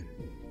 shopaholic.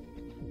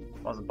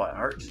 Want to buy a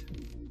heart?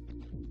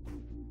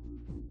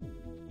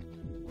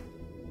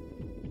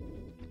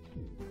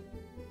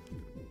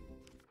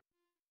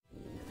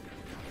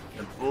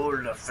 The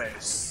boulder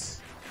face.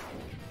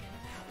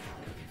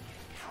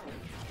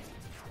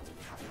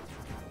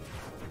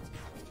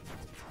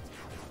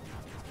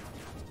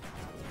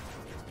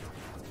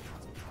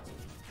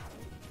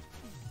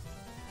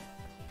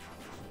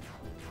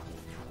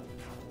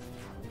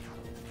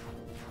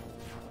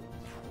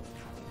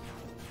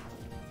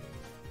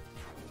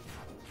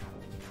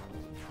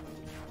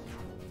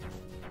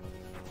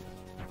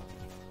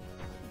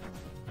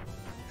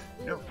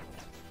 Nope.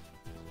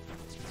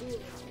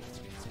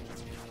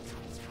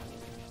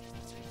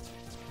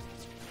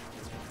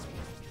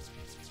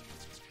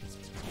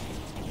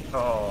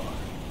 Oh.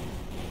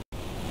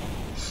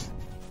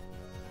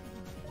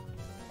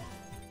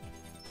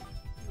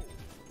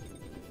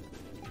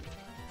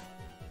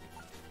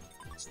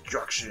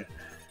 Destruction.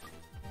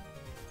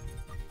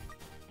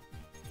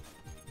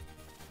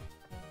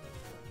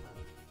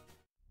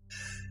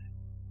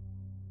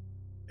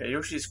 Yeah,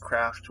 Yoshi's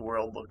Craft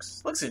World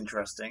looks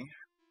interesting.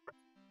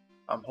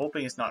 I'm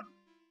hoping it's not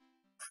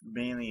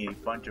mainly a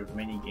bunch of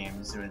mini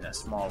games in a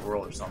small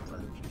world or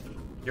something.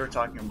 You were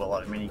talking about a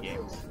lot of mini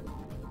games.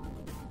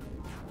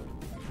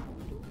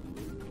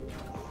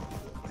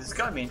 This has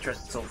got me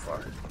interested so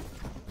far.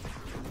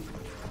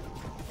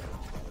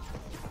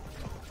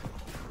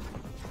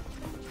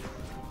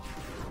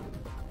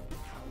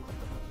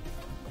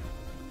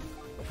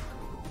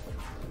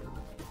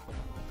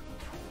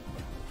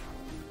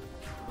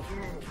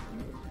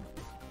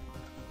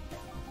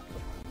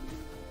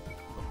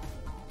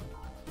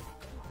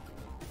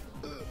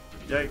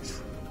 Yikes.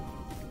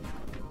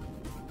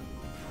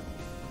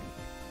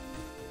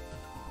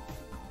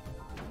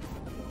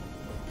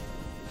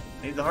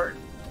 Need the heart.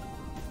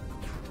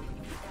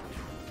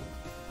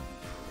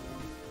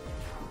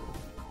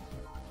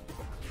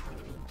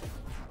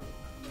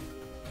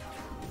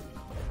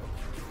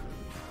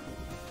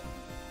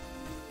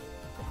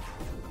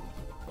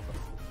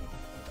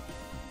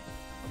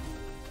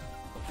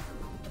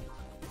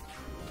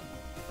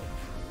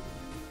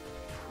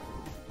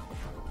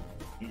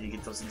 Need to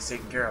get those things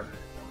taken care of.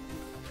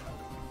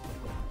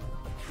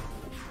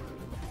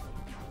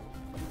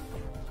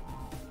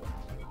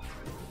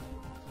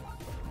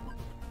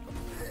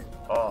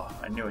 Oh,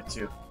 I knew it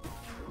too.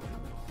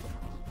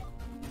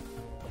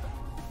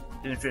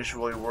 Didn't finish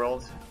Woolly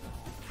World,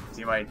 so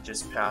you might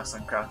just pass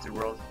on Crafted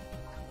World.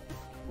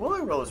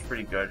 Woolly World was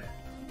pretty good.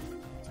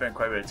 Spent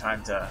quite a bit of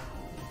time to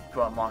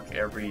unlock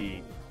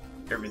everything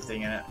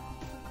in it.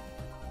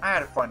 I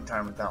had a fun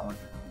time with that one.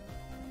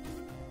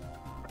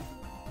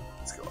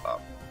 Let's go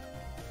up.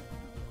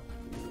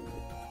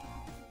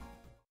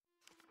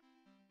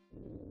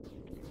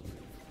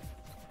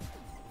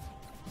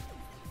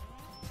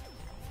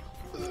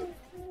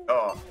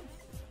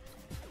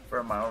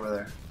 Come on over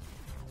there.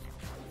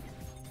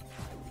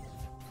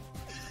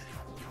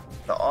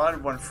 The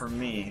odd one for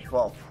me,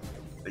 well,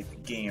 the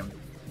game,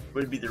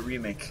 would be the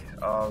remake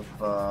of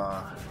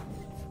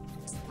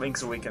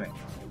Link's Awakening.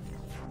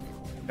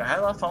 I had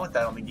a lot of fun with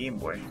that on the Game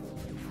Boy.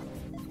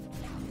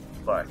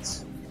 But,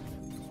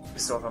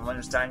 so if I'm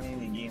understanding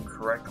the game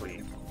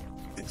correctly,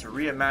 it's a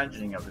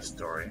reimagining of the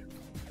story.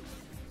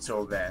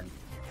 So then,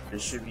 there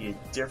should be a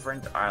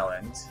different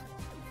island,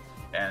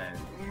 and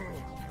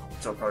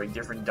so probably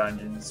different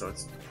dungeons, so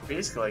it's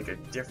basically like a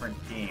different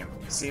game.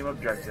 Same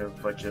objective,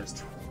 but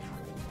just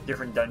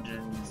different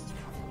dungeons,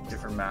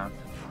 different map.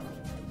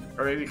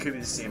 Or maybe it could be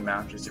the same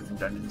map, just different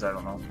dungeons, I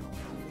don't know.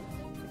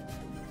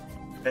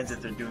 Depends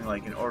if they're doing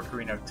like an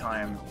Ocarina of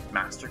Time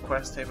Master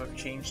Quest type of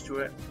change to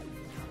it,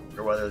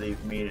 or whether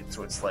they've made it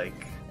so it's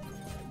like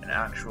an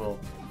actual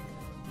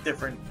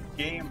different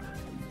game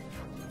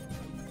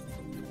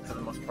for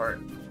the most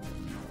part.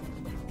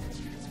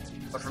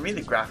 But for me,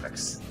 the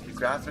graphics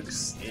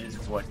is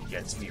what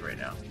gets me right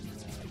now.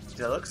 It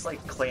looks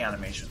like clay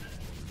animation,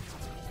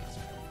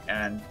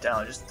 and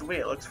just the way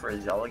it looks for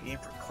a Zelda game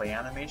for clay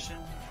animation,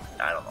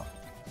 I don't know.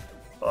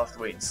 We'll have to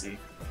wait and see.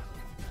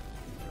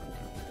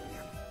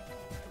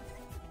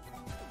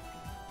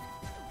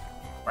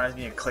 Reminds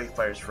me of Clay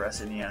Fighters for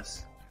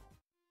SNES.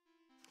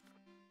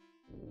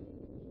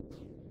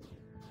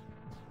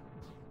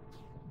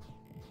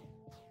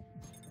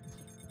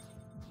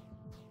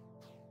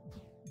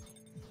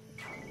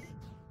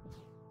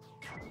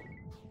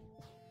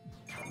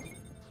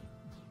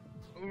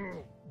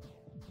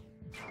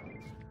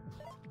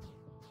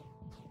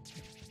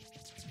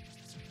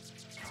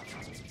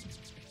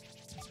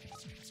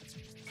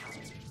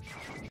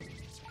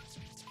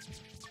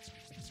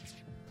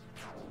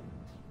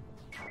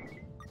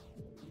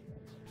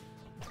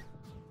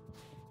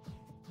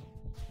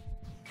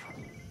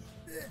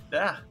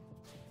 Yeah.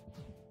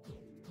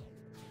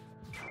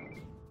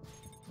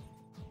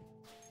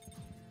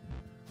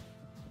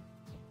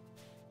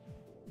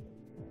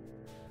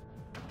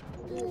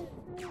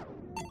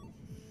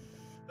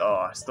 Oh,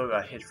 I still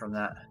got hit from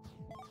that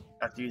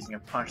after using a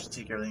punch to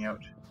take everything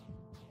out.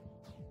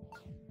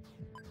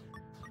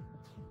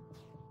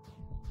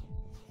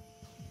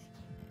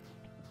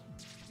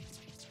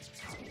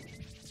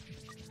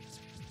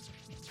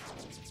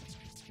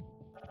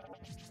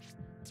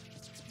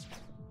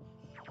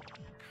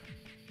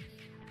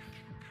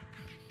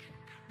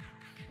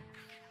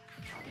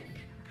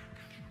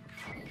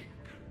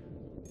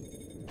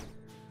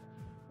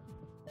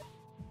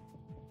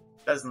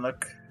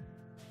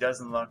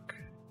 Doesn't look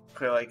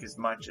play-like as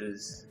much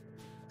as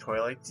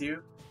Twilight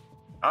do.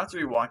 I'll have to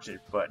rewatch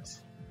it, but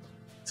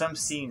some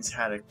scenes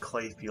had a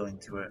clay feeling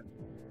to it.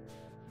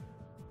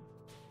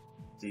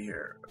 See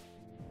here.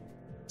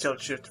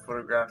 Tilt shift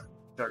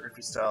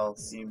photography style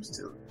seems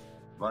to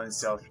lend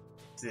itself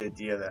to the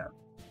idea that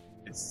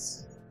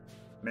it's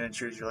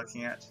miniatures you're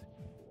looking at.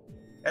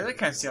 And that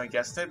kind of seems like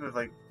that's type of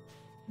like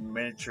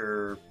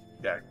miniature,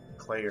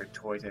 clay or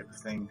toy type of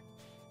thing.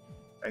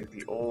 Like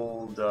the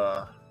old,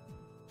 I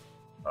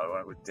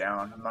want to go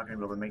down. I'm not going to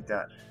be able to make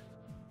that.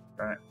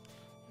 Right.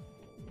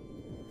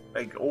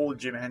 Like old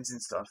Jim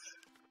Henson stuff.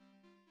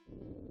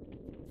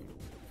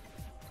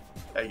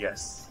 I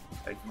guess.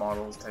 Like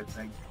models type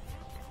thing.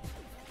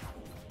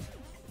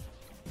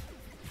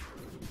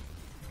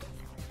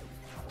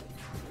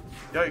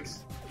 Yikes.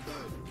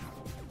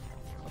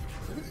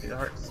 It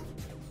hurts.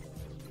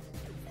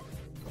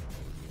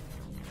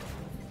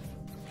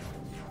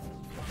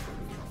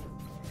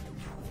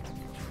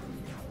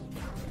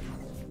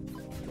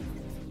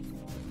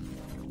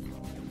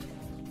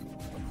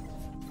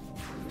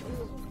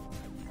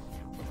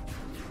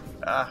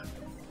 Ah,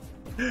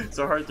 it's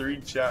so hard to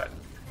read chat.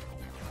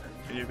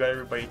 And you've got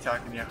everybody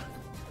attacking you.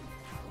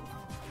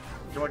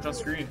 Too much on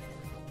screen.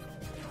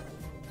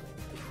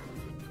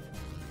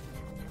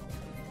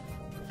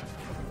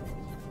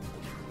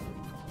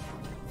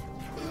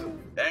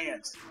 Dang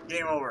it!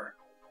 Game over.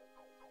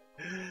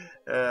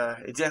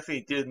 It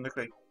definitely didn't look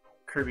like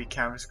Kirby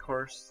Canvas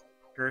Curse,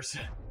 or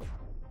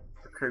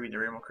Kirby the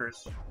Rainbow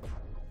Curse.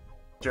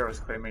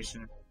 Gyro's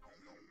Claymation.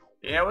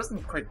 Yeah, it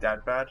wasn't quite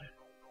that bad.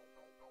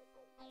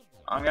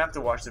 I'm gonna have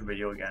to watch the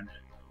video again.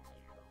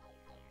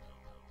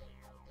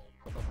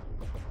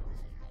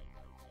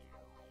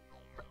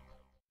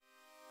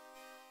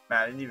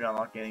 Man, I didn't even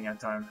unlock anything at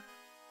time.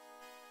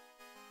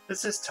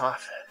 This is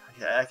tough.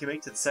 I can make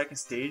it to the second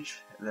stage,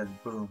 and then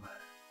boom.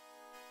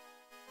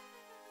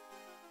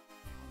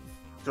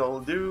 So what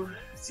we'll do,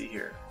 let's see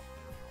here.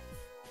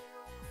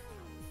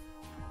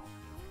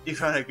 You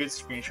found a good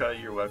screenshot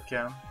of your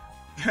webcam.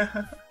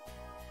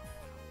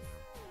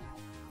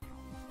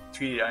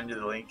 Tweet it under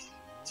the link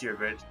to your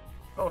vid.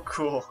 Oh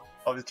cool,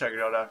 I'll have to check it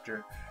out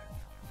after.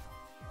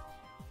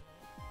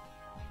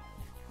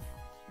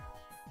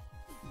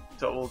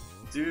 So we'll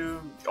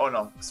do, oh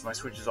no, so my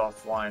Switch is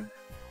offline,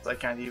 so I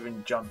can't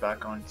even jump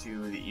back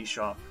onto the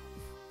eShop.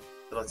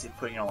 So let's see,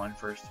 putting it online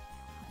first.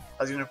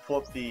 I was gonna pull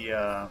up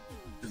the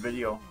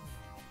video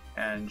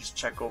and just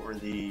check over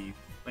the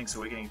Link's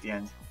Awakening at the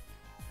end.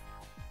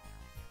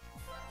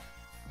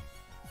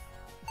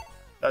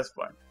 That's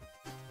fun.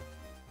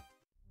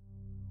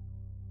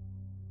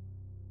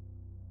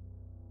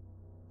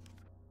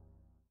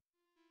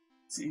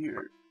 Let's see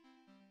here.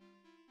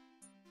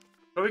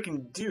 What we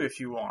can do if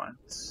you want.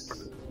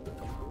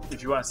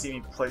 If you want to see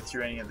me play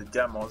through any of the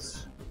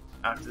demos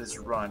after this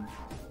run,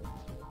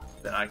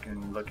 then I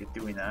can look at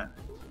doing that.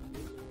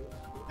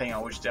 Depending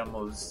on which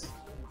demos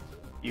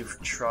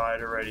you've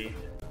tried already.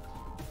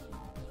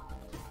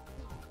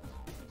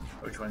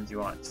 Which ones do you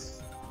want?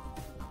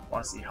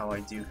 Want to see how I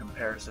do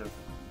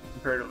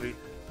comparatively?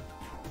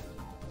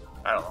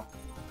 I don't know.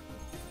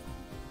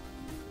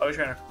 I was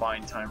trying to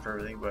find time for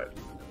everything, but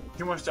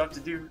too much stuff to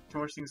do, too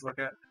much things to look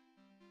at.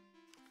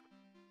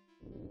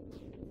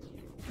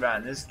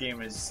 Man, this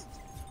game is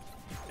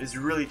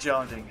really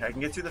challenging. I can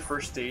get through the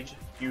first stage,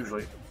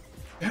 usually.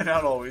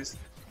 Not always.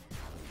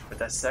 But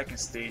that second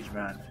stage,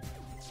 man.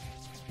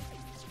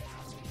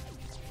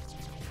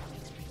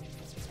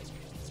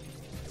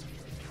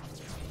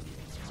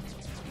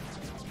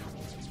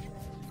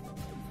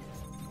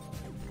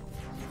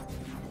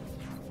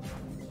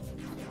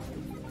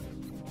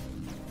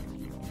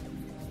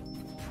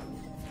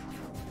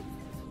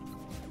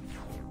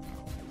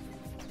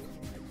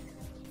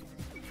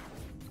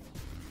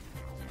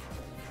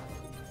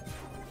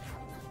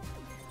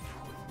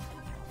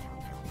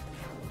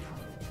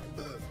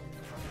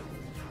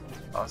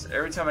 So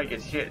every time I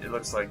get hit, it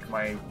looks like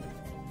my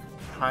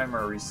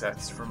timer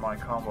resets for my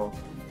combo.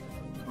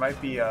 It might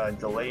be a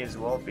delay as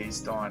well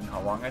based on how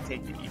long I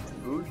take to eat the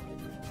food,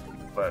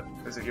 but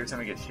it looks like every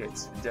time I get hit,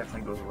 it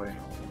definitely goes away.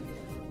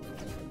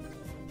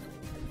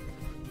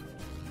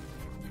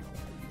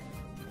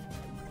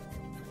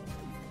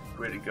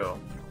 Way to go.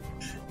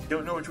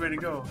 Don't know which way to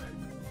go.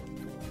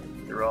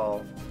 They're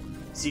all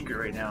secret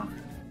right now.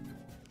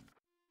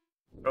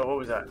 Oh, what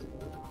was that?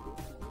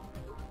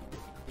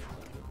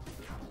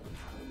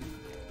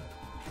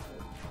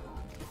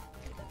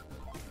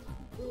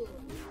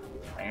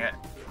 Dang it.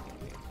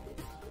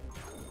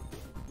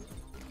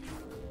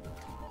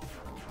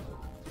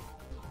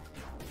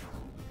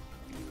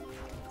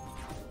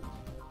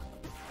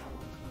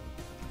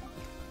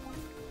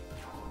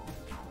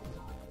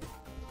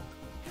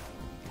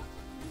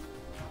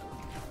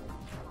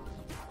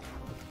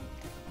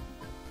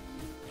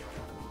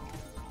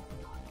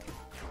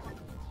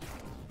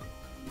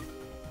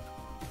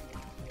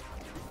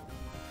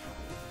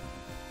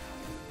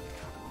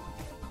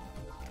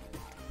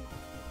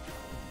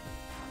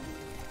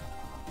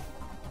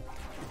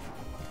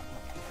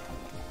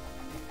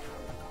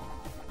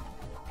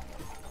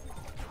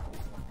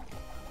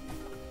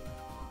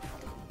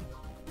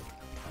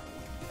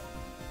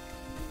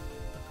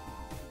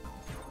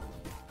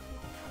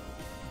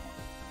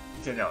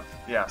 Okay, no.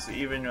 Yeah, so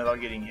even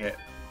without getting hit,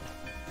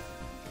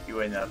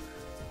 you end up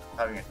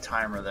having a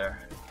timer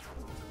there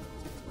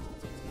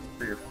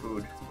for your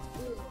food.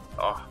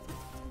 Oh.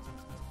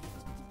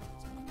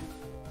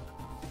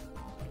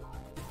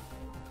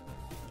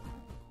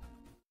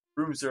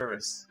 Room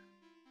service.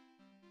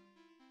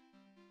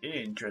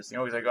 Interesting.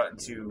 Always I got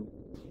into,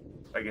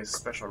 I guess,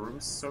 special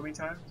rooms so many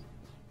times.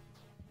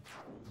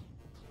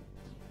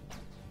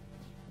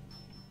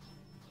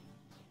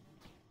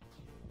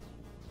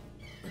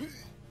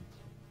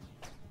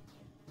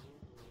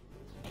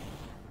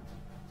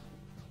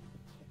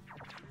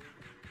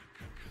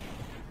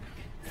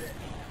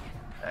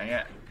 Dang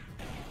it.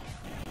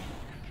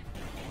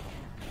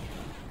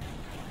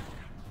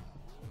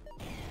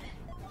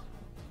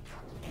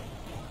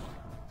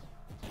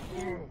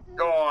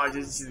 Oh, I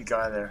didn't see the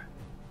guy there.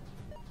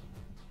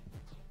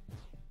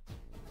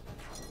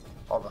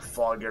 All the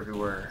fog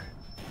everywhere.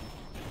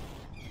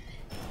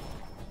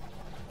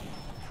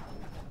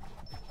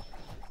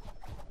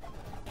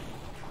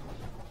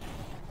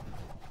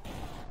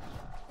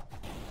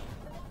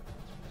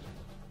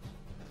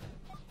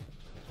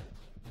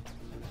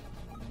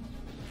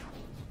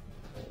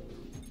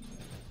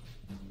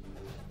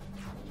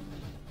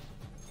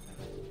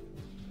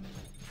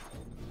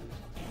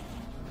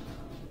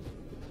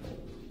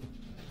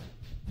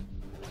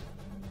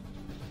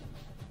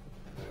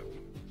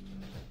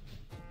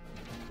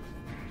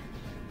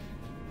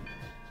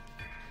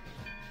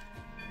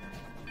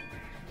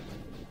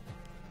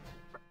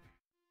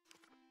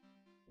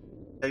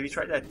 Have you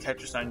tried that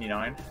Tetris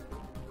 99?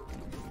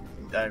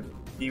 Do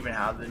you even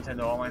have the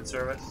Nintendo Online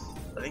service?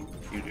 I think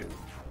you do.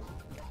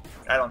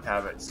 I don't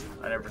have it.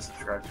 I never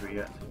subscribed to it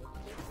yet.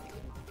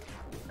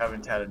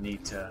 Haven't had a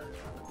need to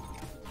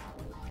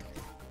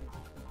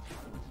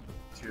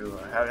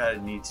haven't had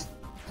a need to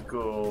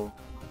go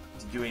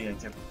to do any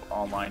type of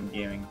online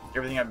gaming.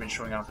 Everything I've been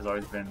showing off has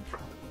always been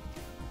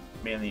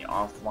mainly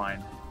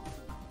offline.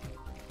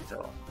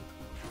 So.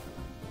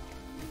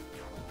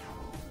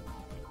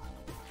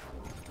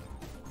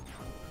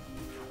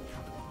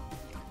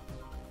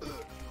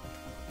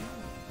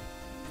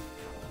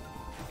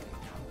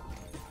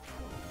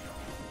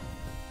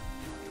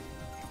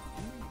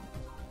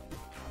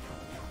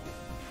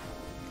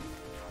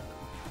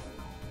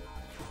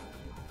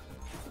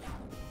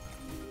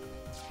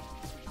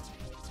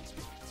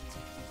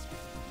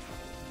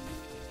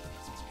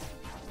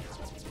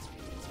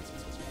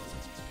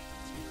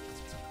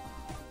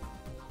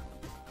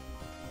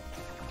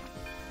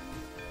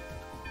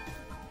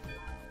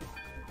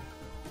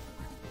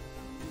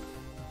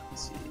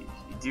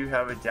 do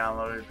have it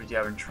downloaded, but you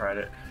haven't tried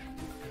it.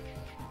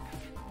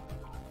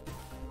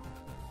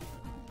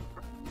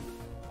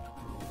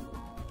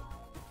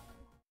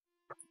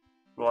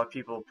 A lot of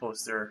people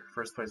post their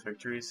first place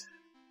victories.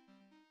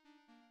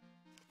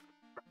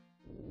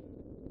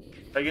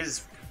 I guess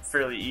it's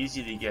fairly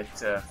easy to get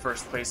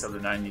first place of the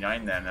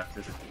 99 then, if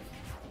there's a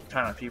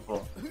ton of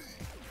people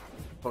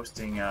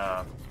posting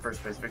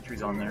first place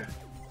victories on there.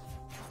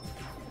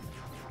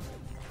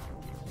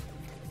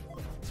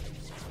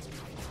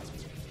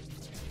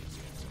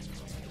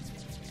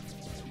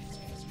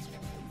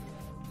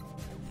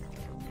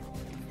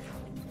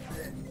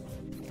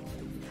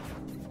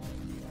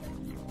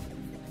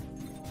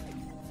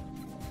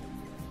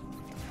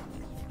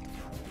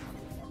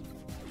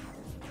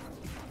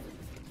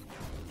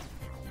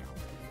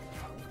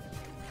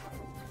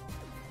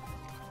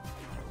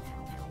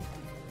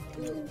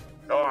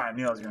 Oh, I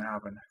knew that was gonna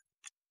happen.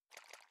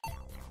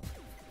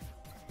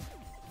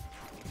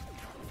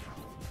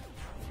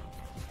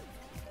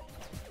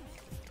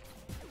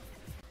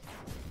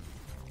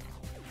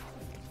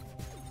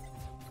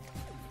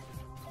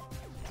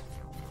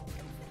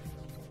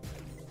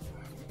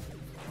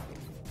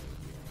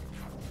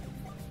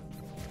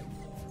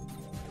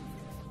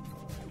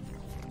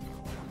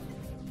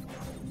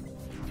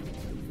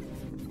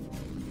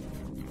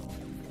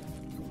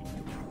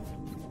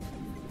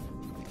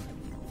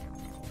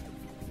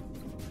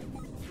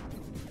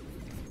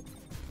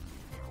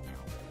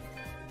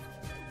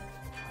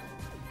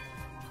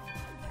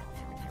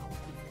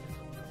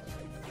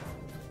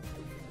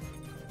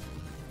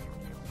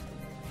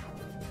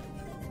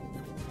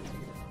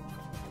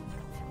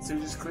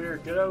 Stage is clear,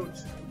 get out!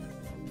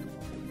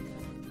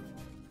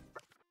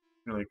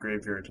 Really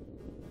graveyard.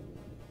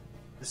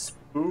 The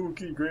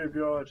spooky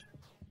graveyard.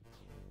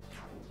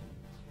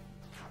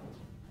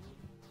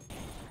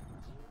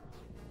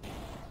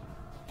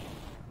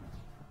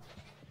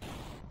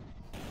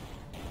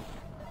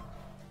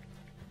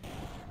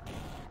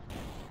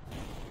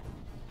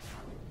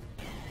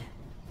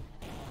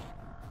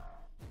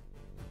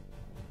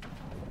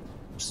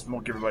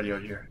 Smoke everybody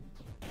out here.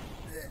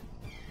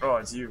 Oh,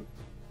 it's you.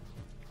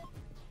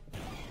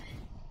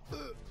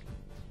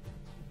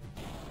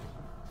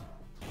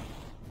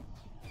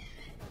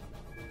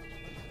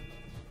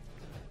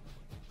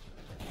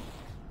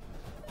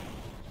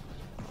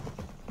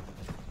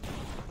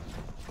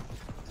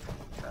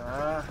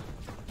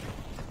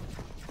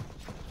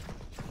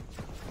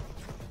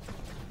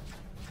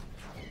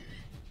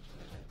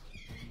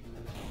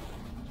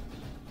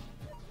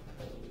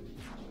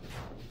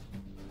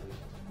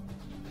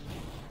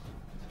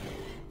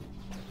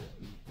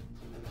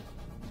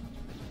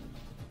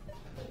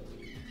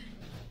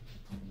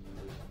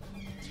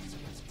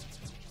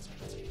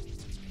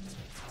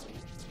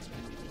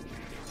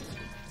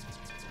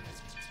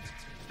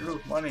 Ooh,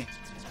 money.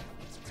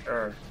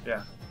 Or,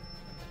 yeah.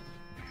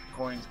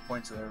 Coins,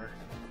 points, whatever.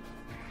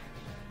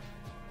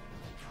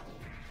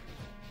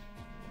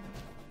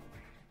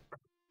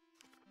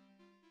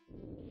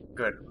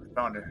 Good, we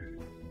found her.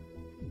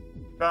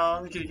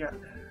 Found the kitty cat.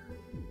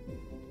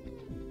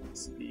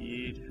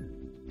 Speed.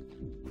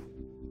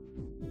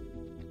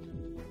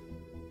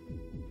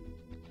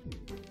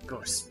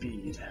 Go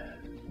speed.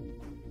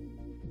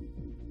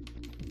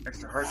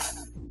 Extra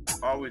hearts,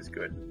 always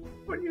good.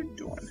 What are you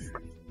doing?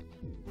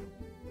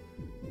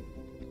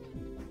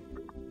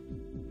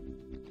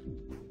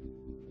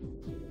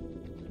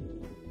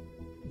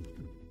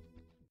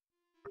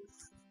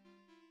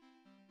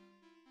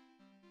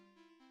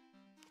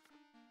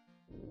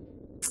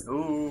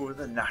 Ooh,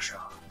 the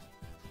Nasha.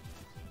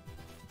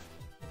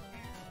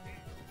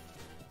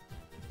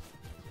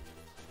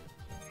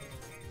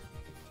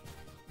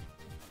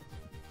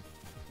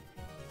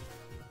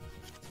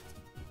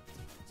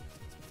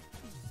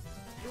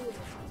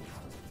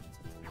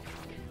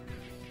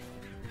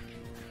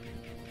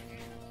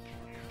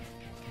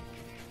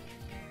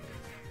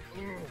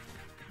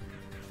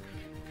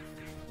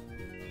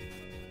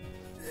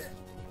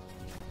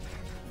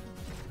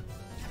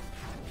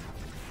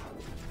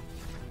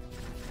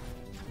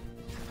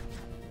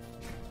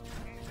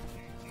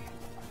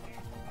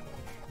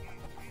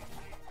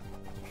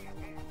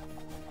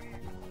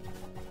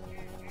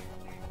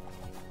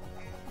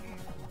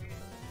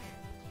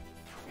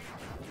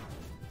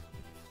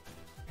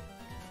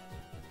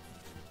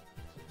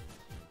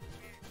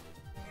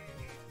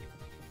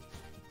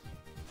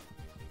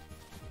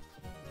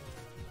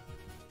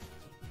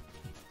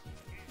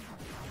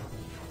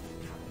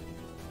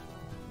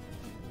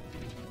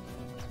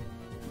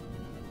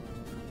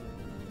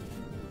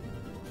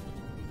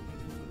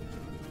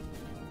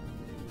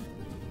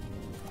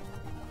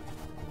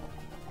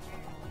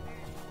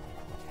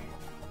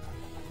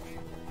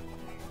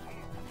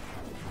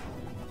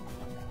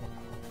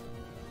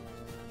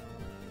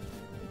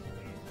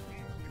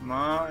 Come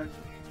on.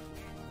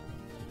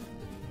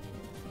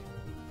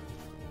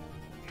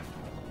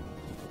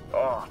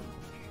 Oh.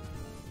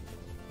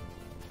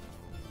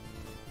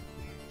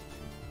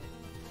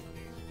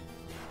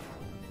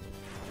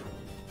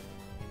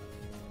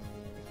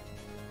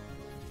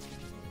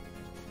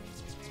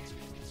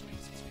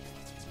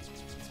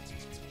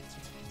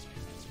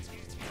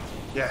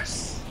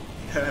 Yes.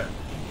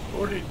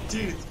 40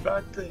 teeth,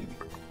 bad thing.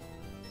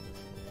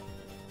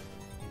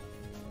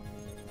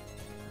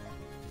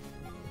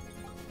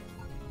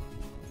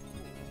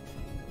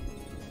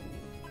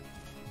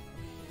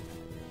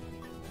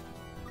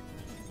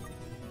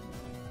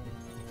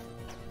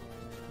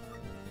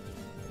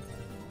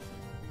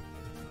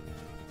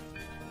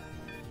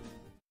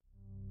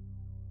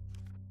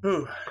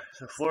 Ooh,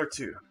 so floor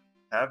 2.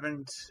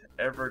 Haven't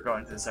ever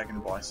gotten to the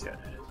second boss yet.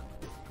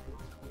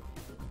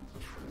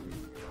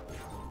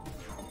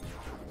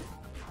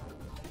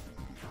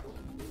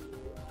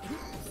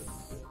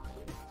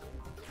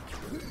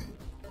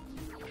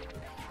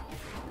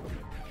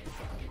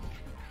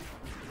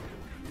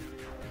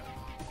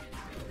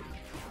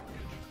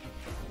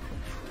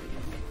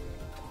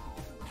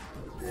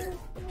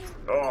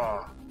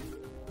 Oh.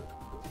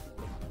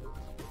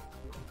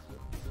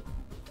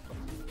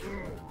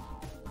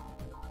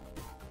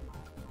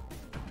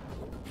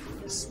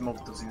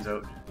 Smoke those things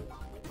out.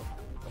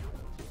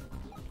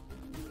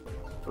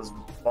 Those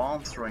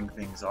bomb throwing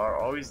things are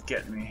always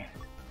getting me.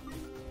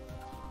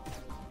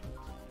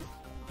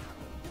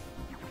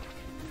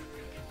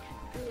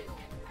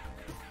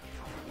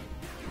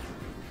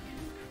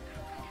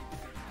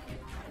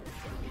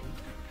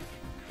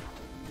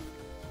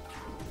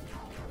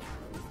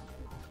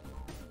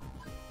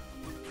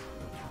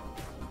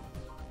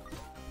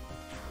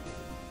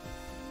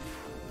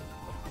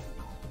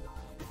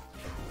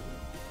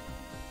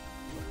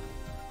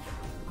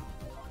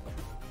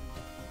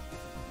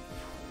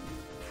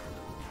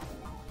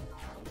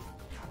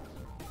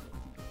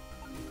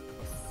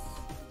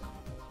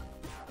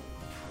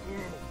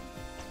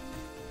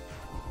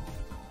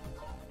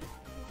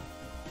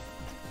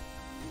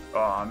 Oh,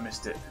 I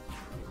missed it.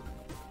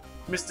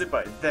 Missed it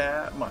by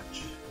that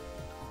much.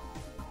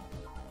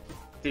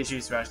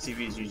 THG Smash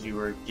TV is usually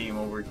where game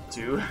over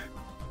too.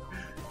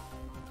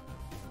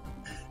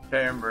 I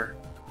remember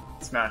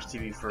Smash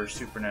TV for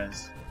Super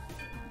NES.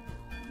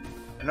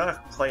 I know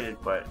I've played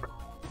it, but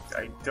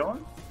I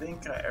don't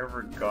think I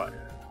ever got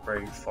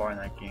very far in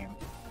that game.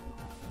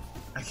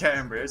 I can't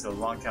remember, it was a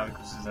long time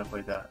ago since I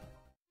played that.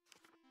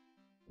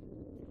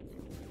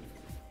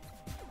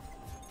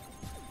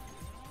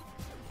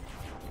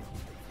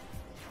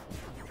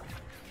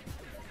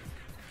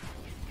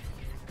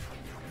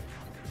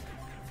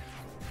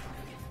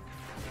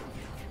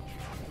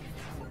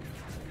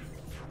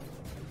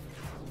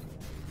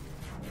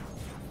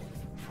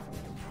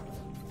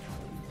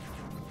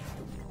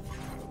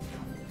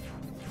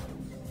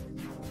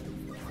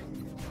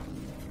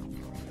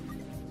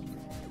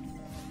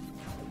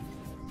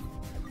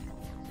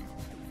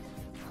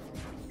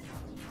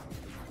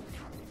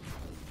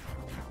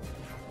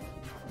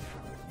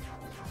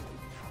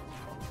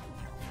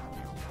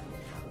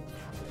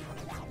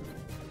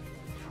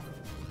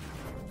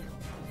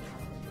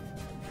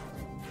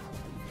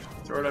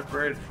 Sword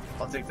upgrade,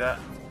 I'll take that.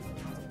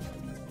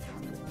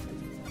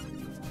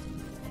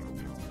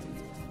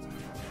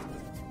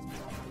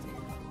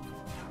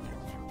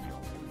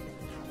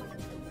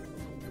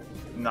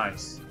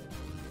 Nice.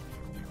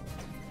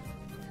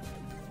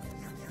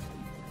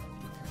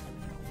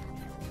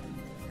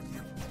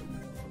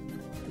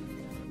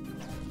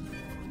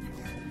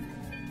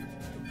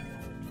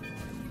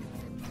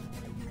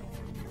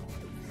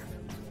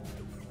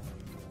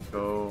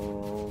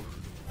 Go.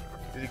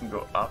 You can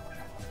go up.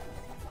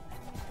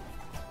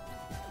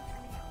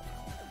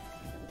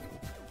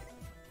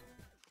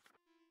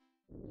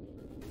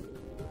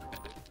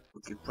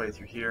 We could play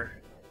through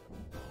here.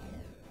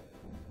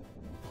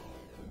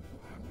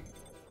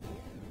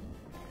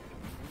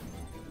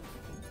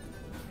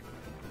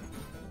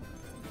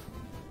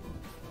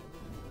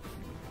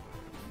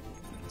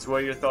 So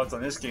what are your thoughts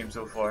on this game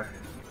so far?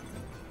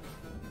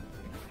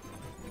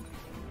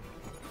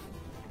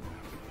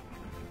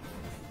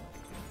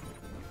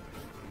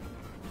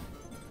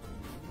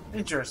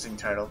 Interesting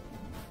title.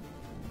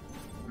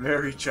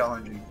 Very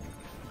challenging,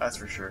 that's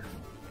for sure.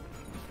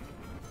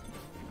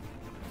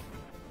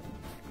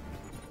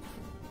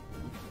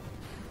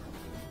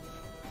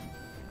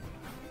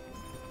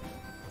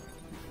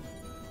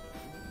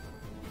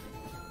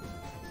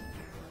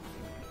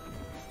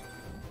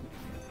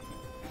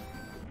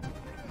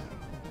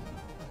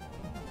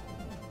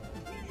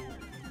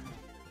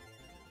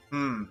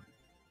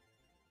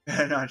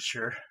 I'm not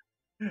sure.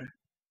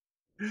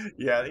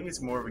 Yeah, I think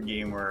it's more of a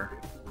game where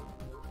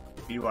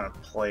you want to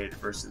play it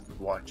versus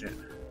watch it.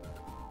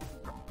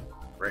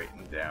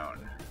 Writing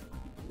down.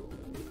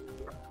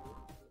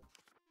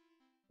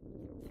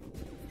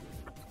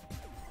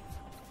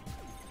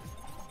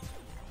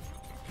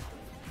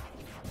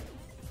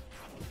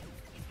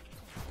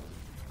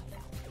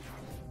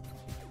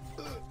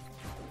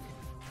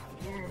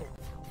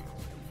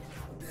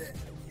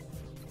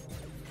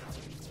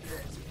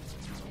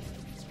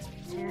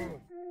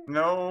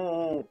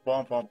 No!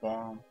 Bomb, bomb,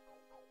 bomb.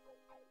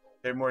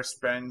 Get more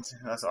spend,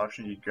 that's the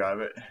option, you grab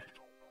it.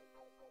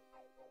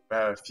 I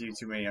have a few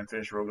too many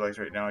unfinished roguelikes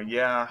right now.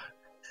 Yeah,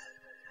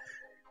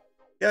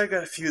 I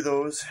got a few of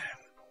those.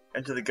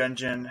 Enter the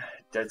Gungeon,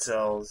 Dead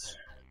Cells.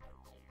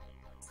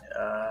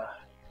 I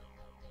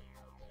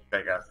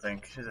gotta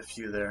think. There's a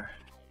few there.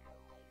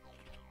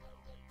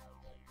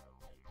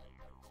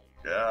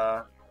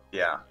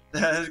 Yeah.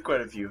 There's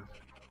quite a few.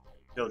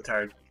 Still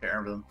tired. Can't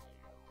remember them.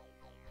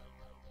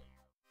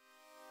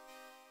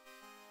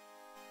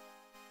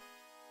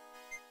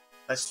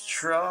 Let's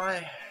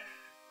try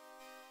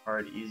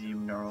hard, easy,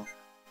 normal.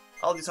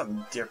 I'll do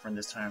something different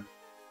this time.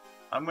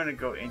 I'm gonna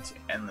go into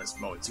endless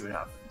mode, see what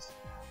happens.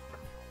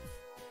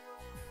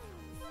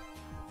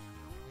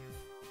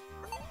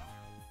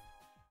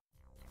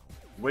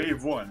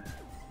 Wave 1.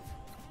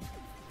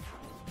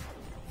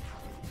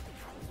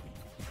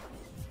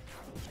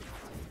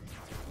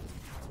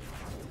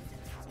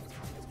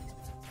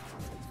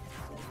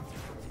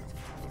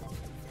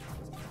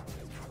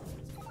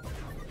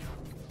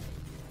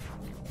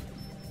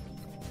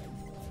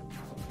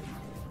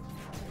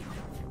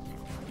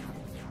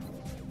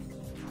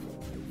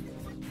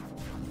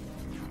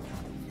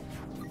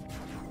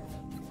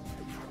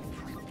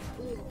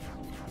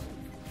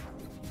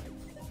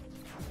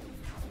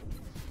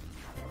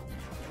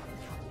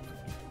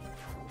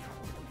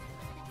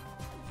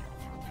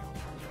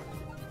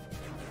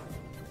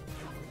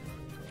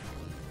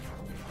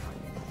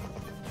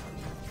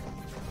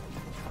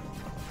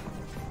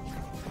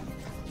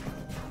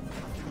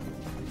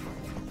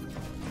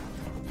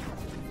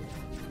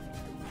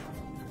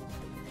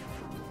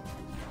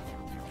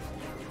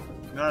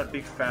 Not a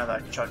big fan of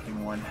that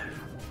chucking one.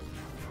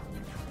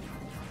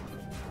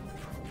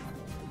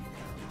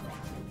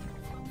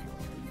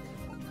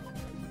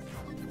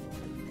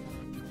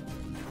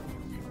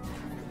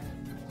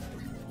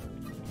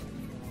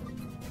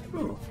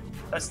 Ooh,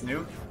 that's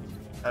new.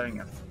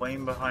 Having a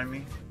flame behind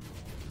me.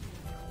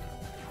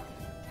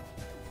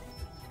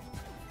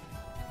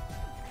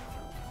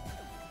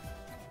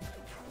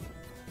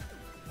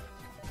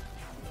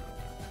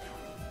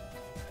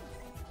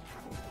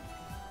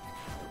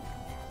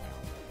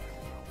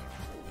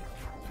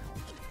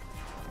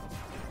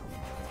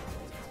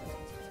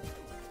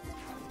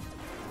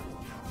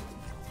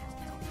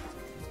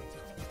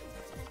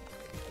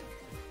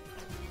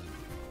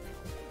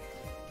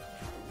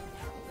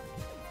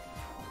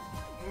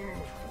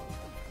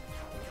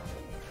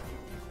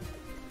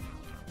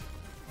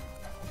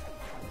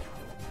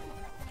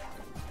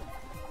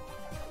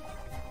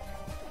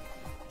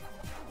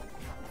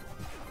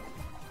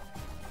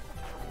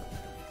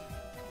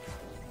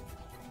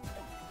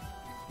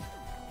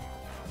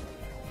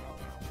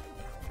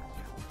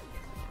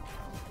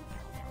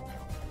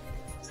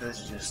 So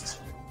this is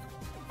just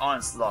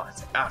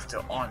onslaught after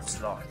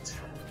onslaught.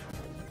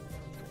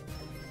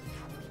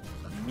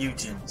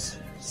 Mutants,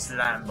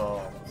 slam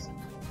balls,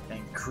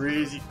 and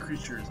crazy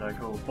creatures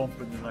that go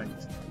bump in the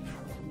night.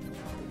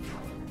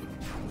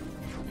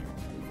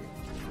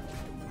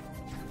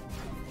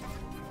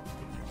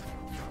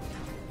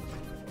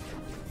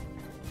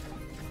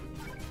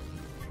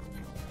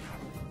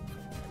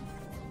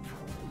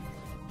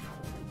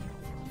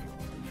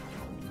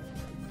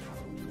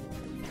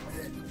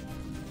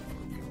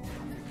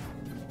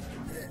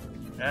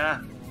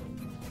 Yeah.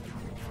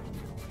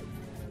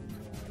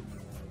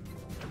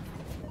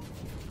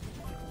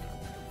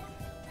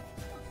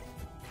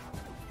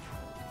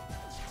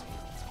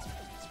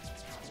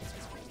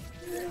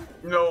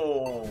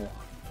 No.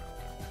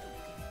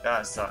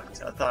 That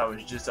sucked. I thought I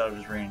was just out of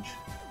his range.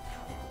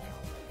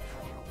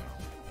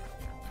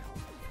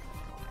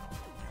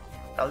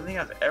 I don't think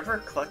I've ever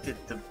collected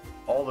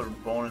all the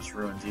bonus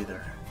ruins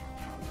either.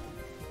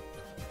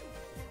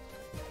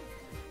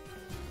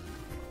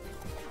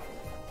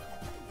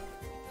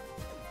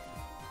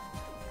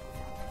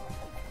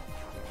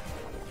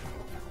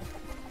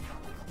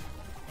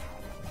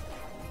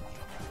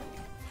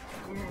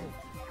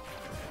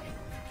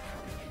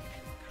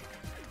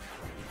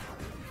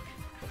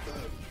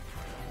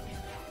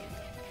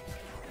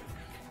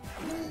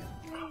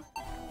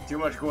 Too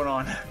much going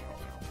on.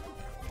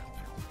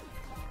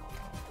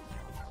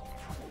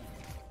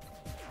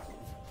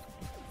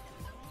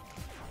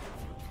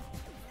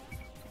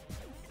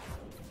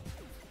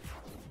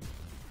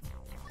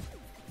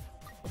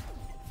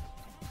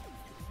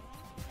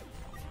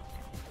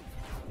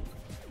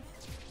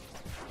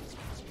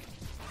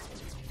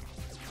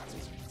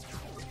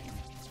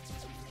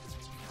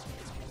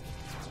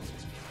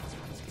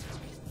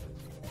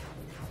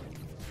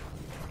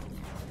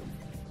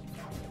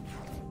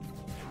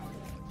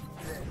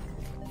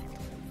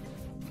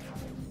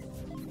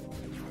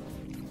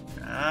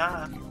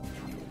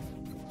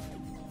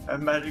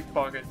 And Magic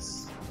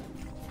Pockets.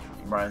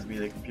 Reminds me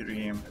of the computer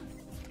game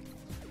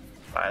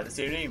by the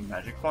same name,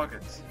 Magic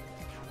Pockets.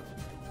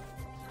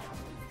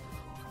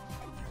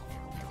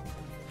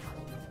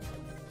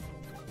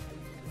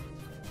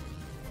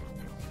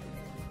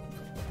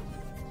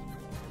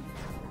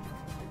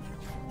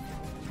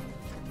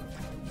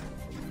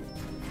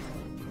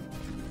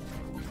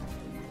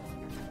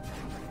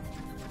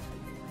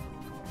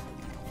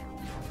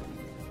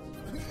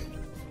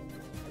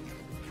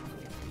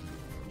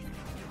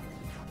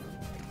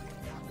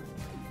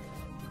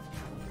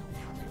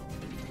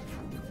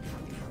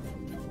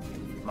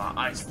 My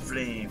ice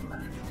flame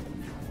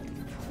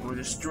will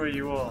destroy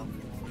you all.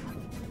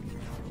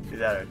 Either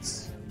that or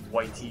it's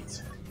white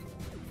heat.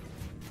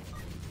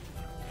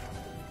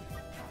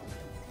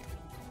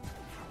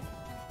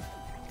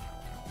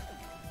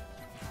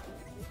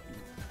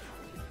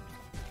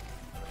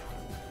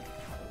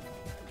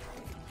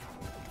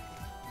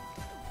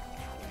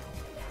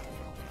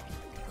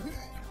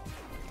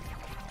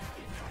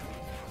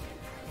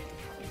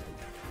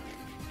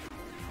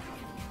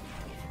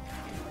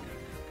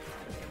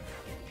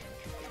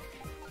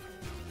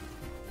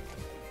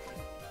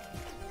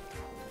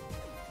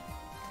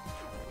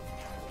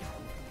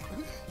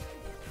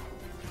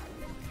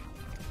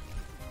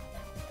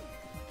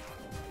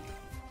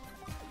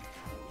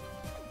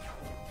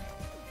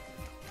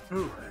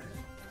 Ooh.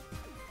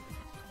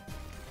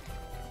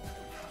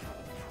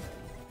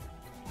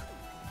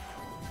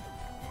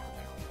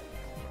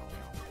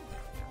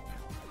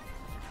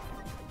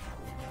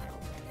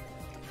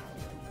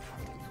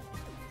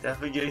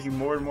 Definitely getting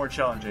more and more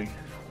challenging.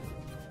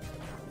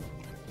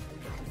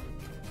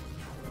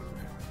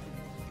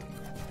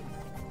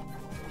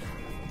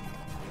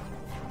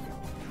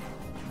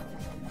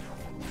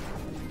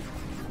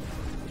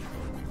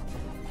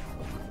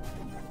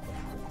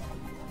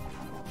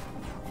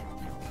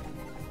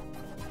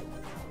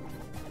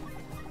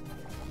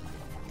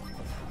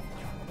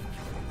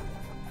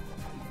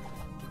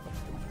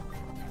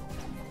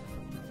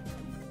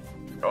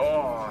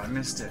 Oh, I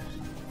missed it.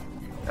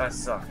 That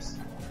sucks.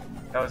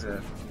 That was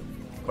a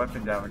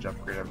weapon damage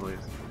upgrade, I believe.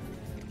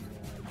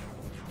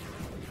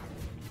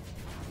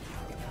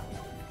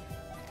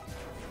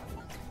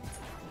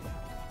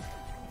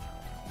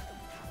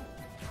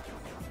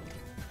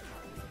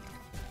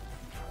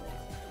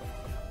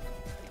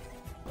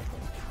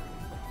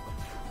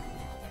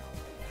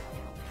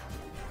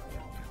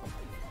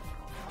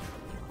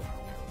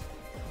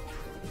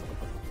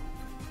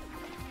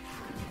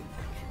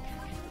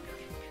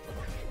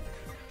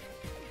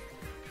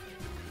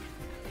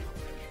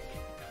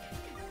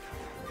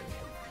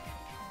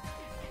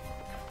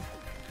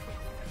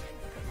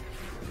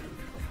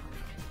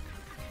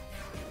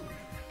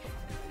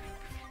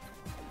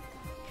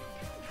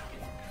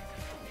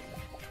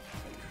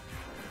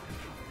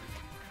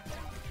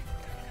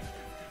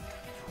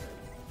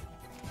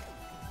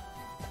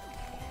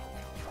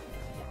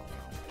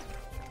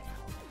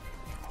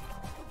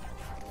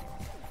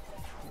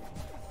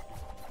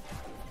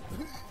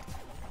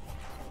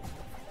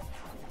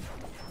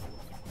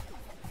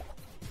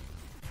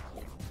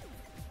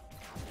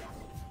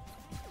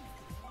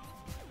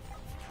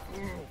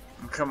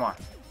 Come on.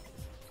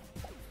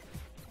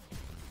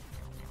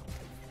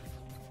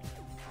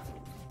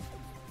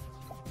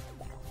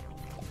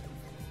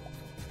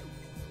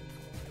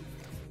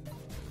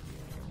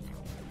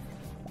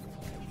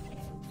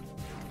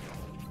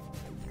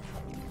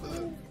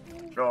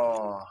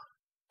 Oh.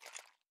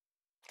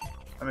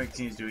 How many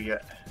teams do we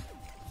get?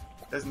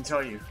 Doesn't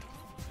tell you.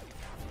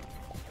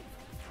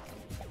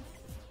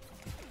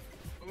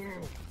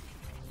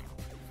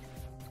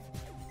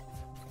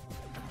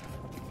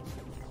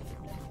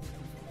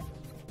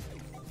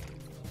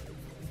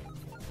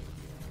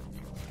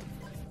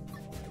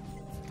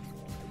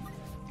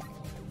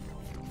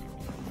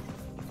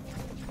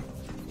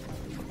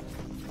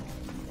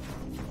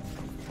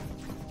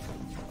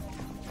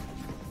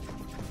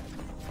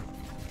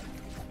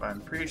 But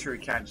I'm pretty sure we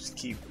can't just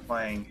keep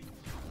playing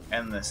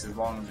endless as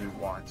long as we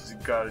want. There's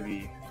gotta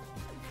be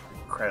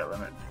a credit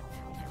limit.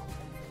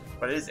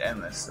 But it is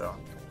endless, so.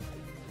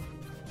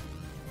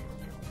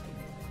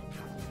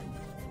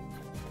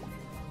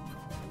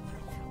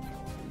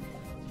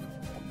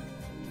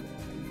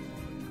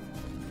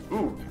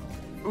 Ooh.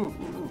 Ooh,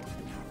 ooh, ooh.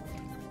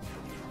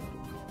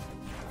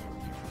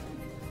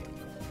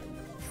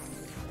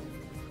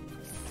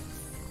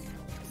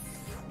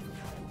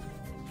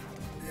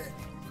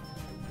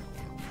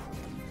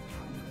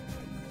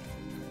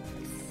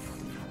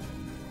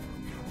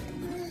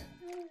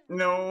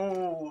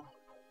 No.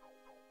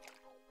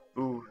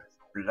 Ooh,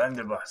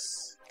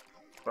 blunderbuss.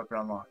 Weapon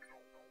unlock.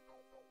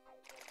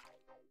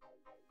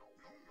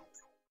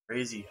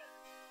 Crazy.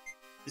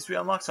 Just we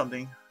unlocked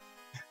something.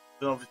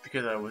 Don't know if it's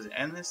because I was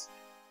endless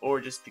or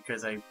just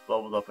because I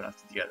leveled up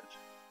enough to get it.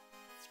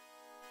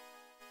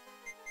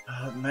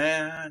 Oh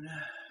man.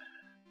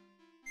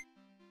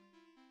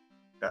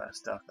 Got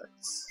stuff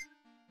that's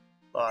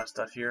a lot of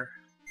stuff here.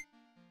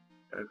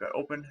 We've got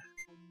open.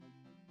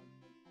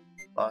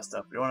 A lot of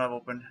stuff we don't have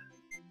open.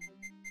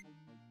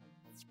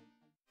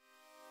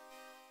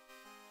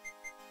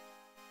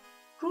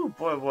 Whew,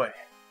 boy, boy.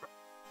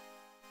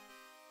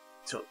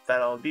 So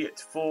that'll be it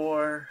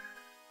for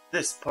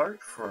this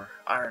part for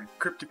Iron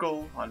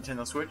Crypticle on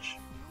Nintendo Switch.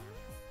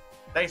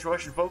 Thanks for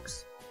watching,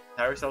 folks.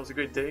 Have yourselves a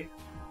good day,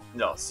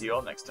 and I'll see you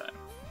all next time.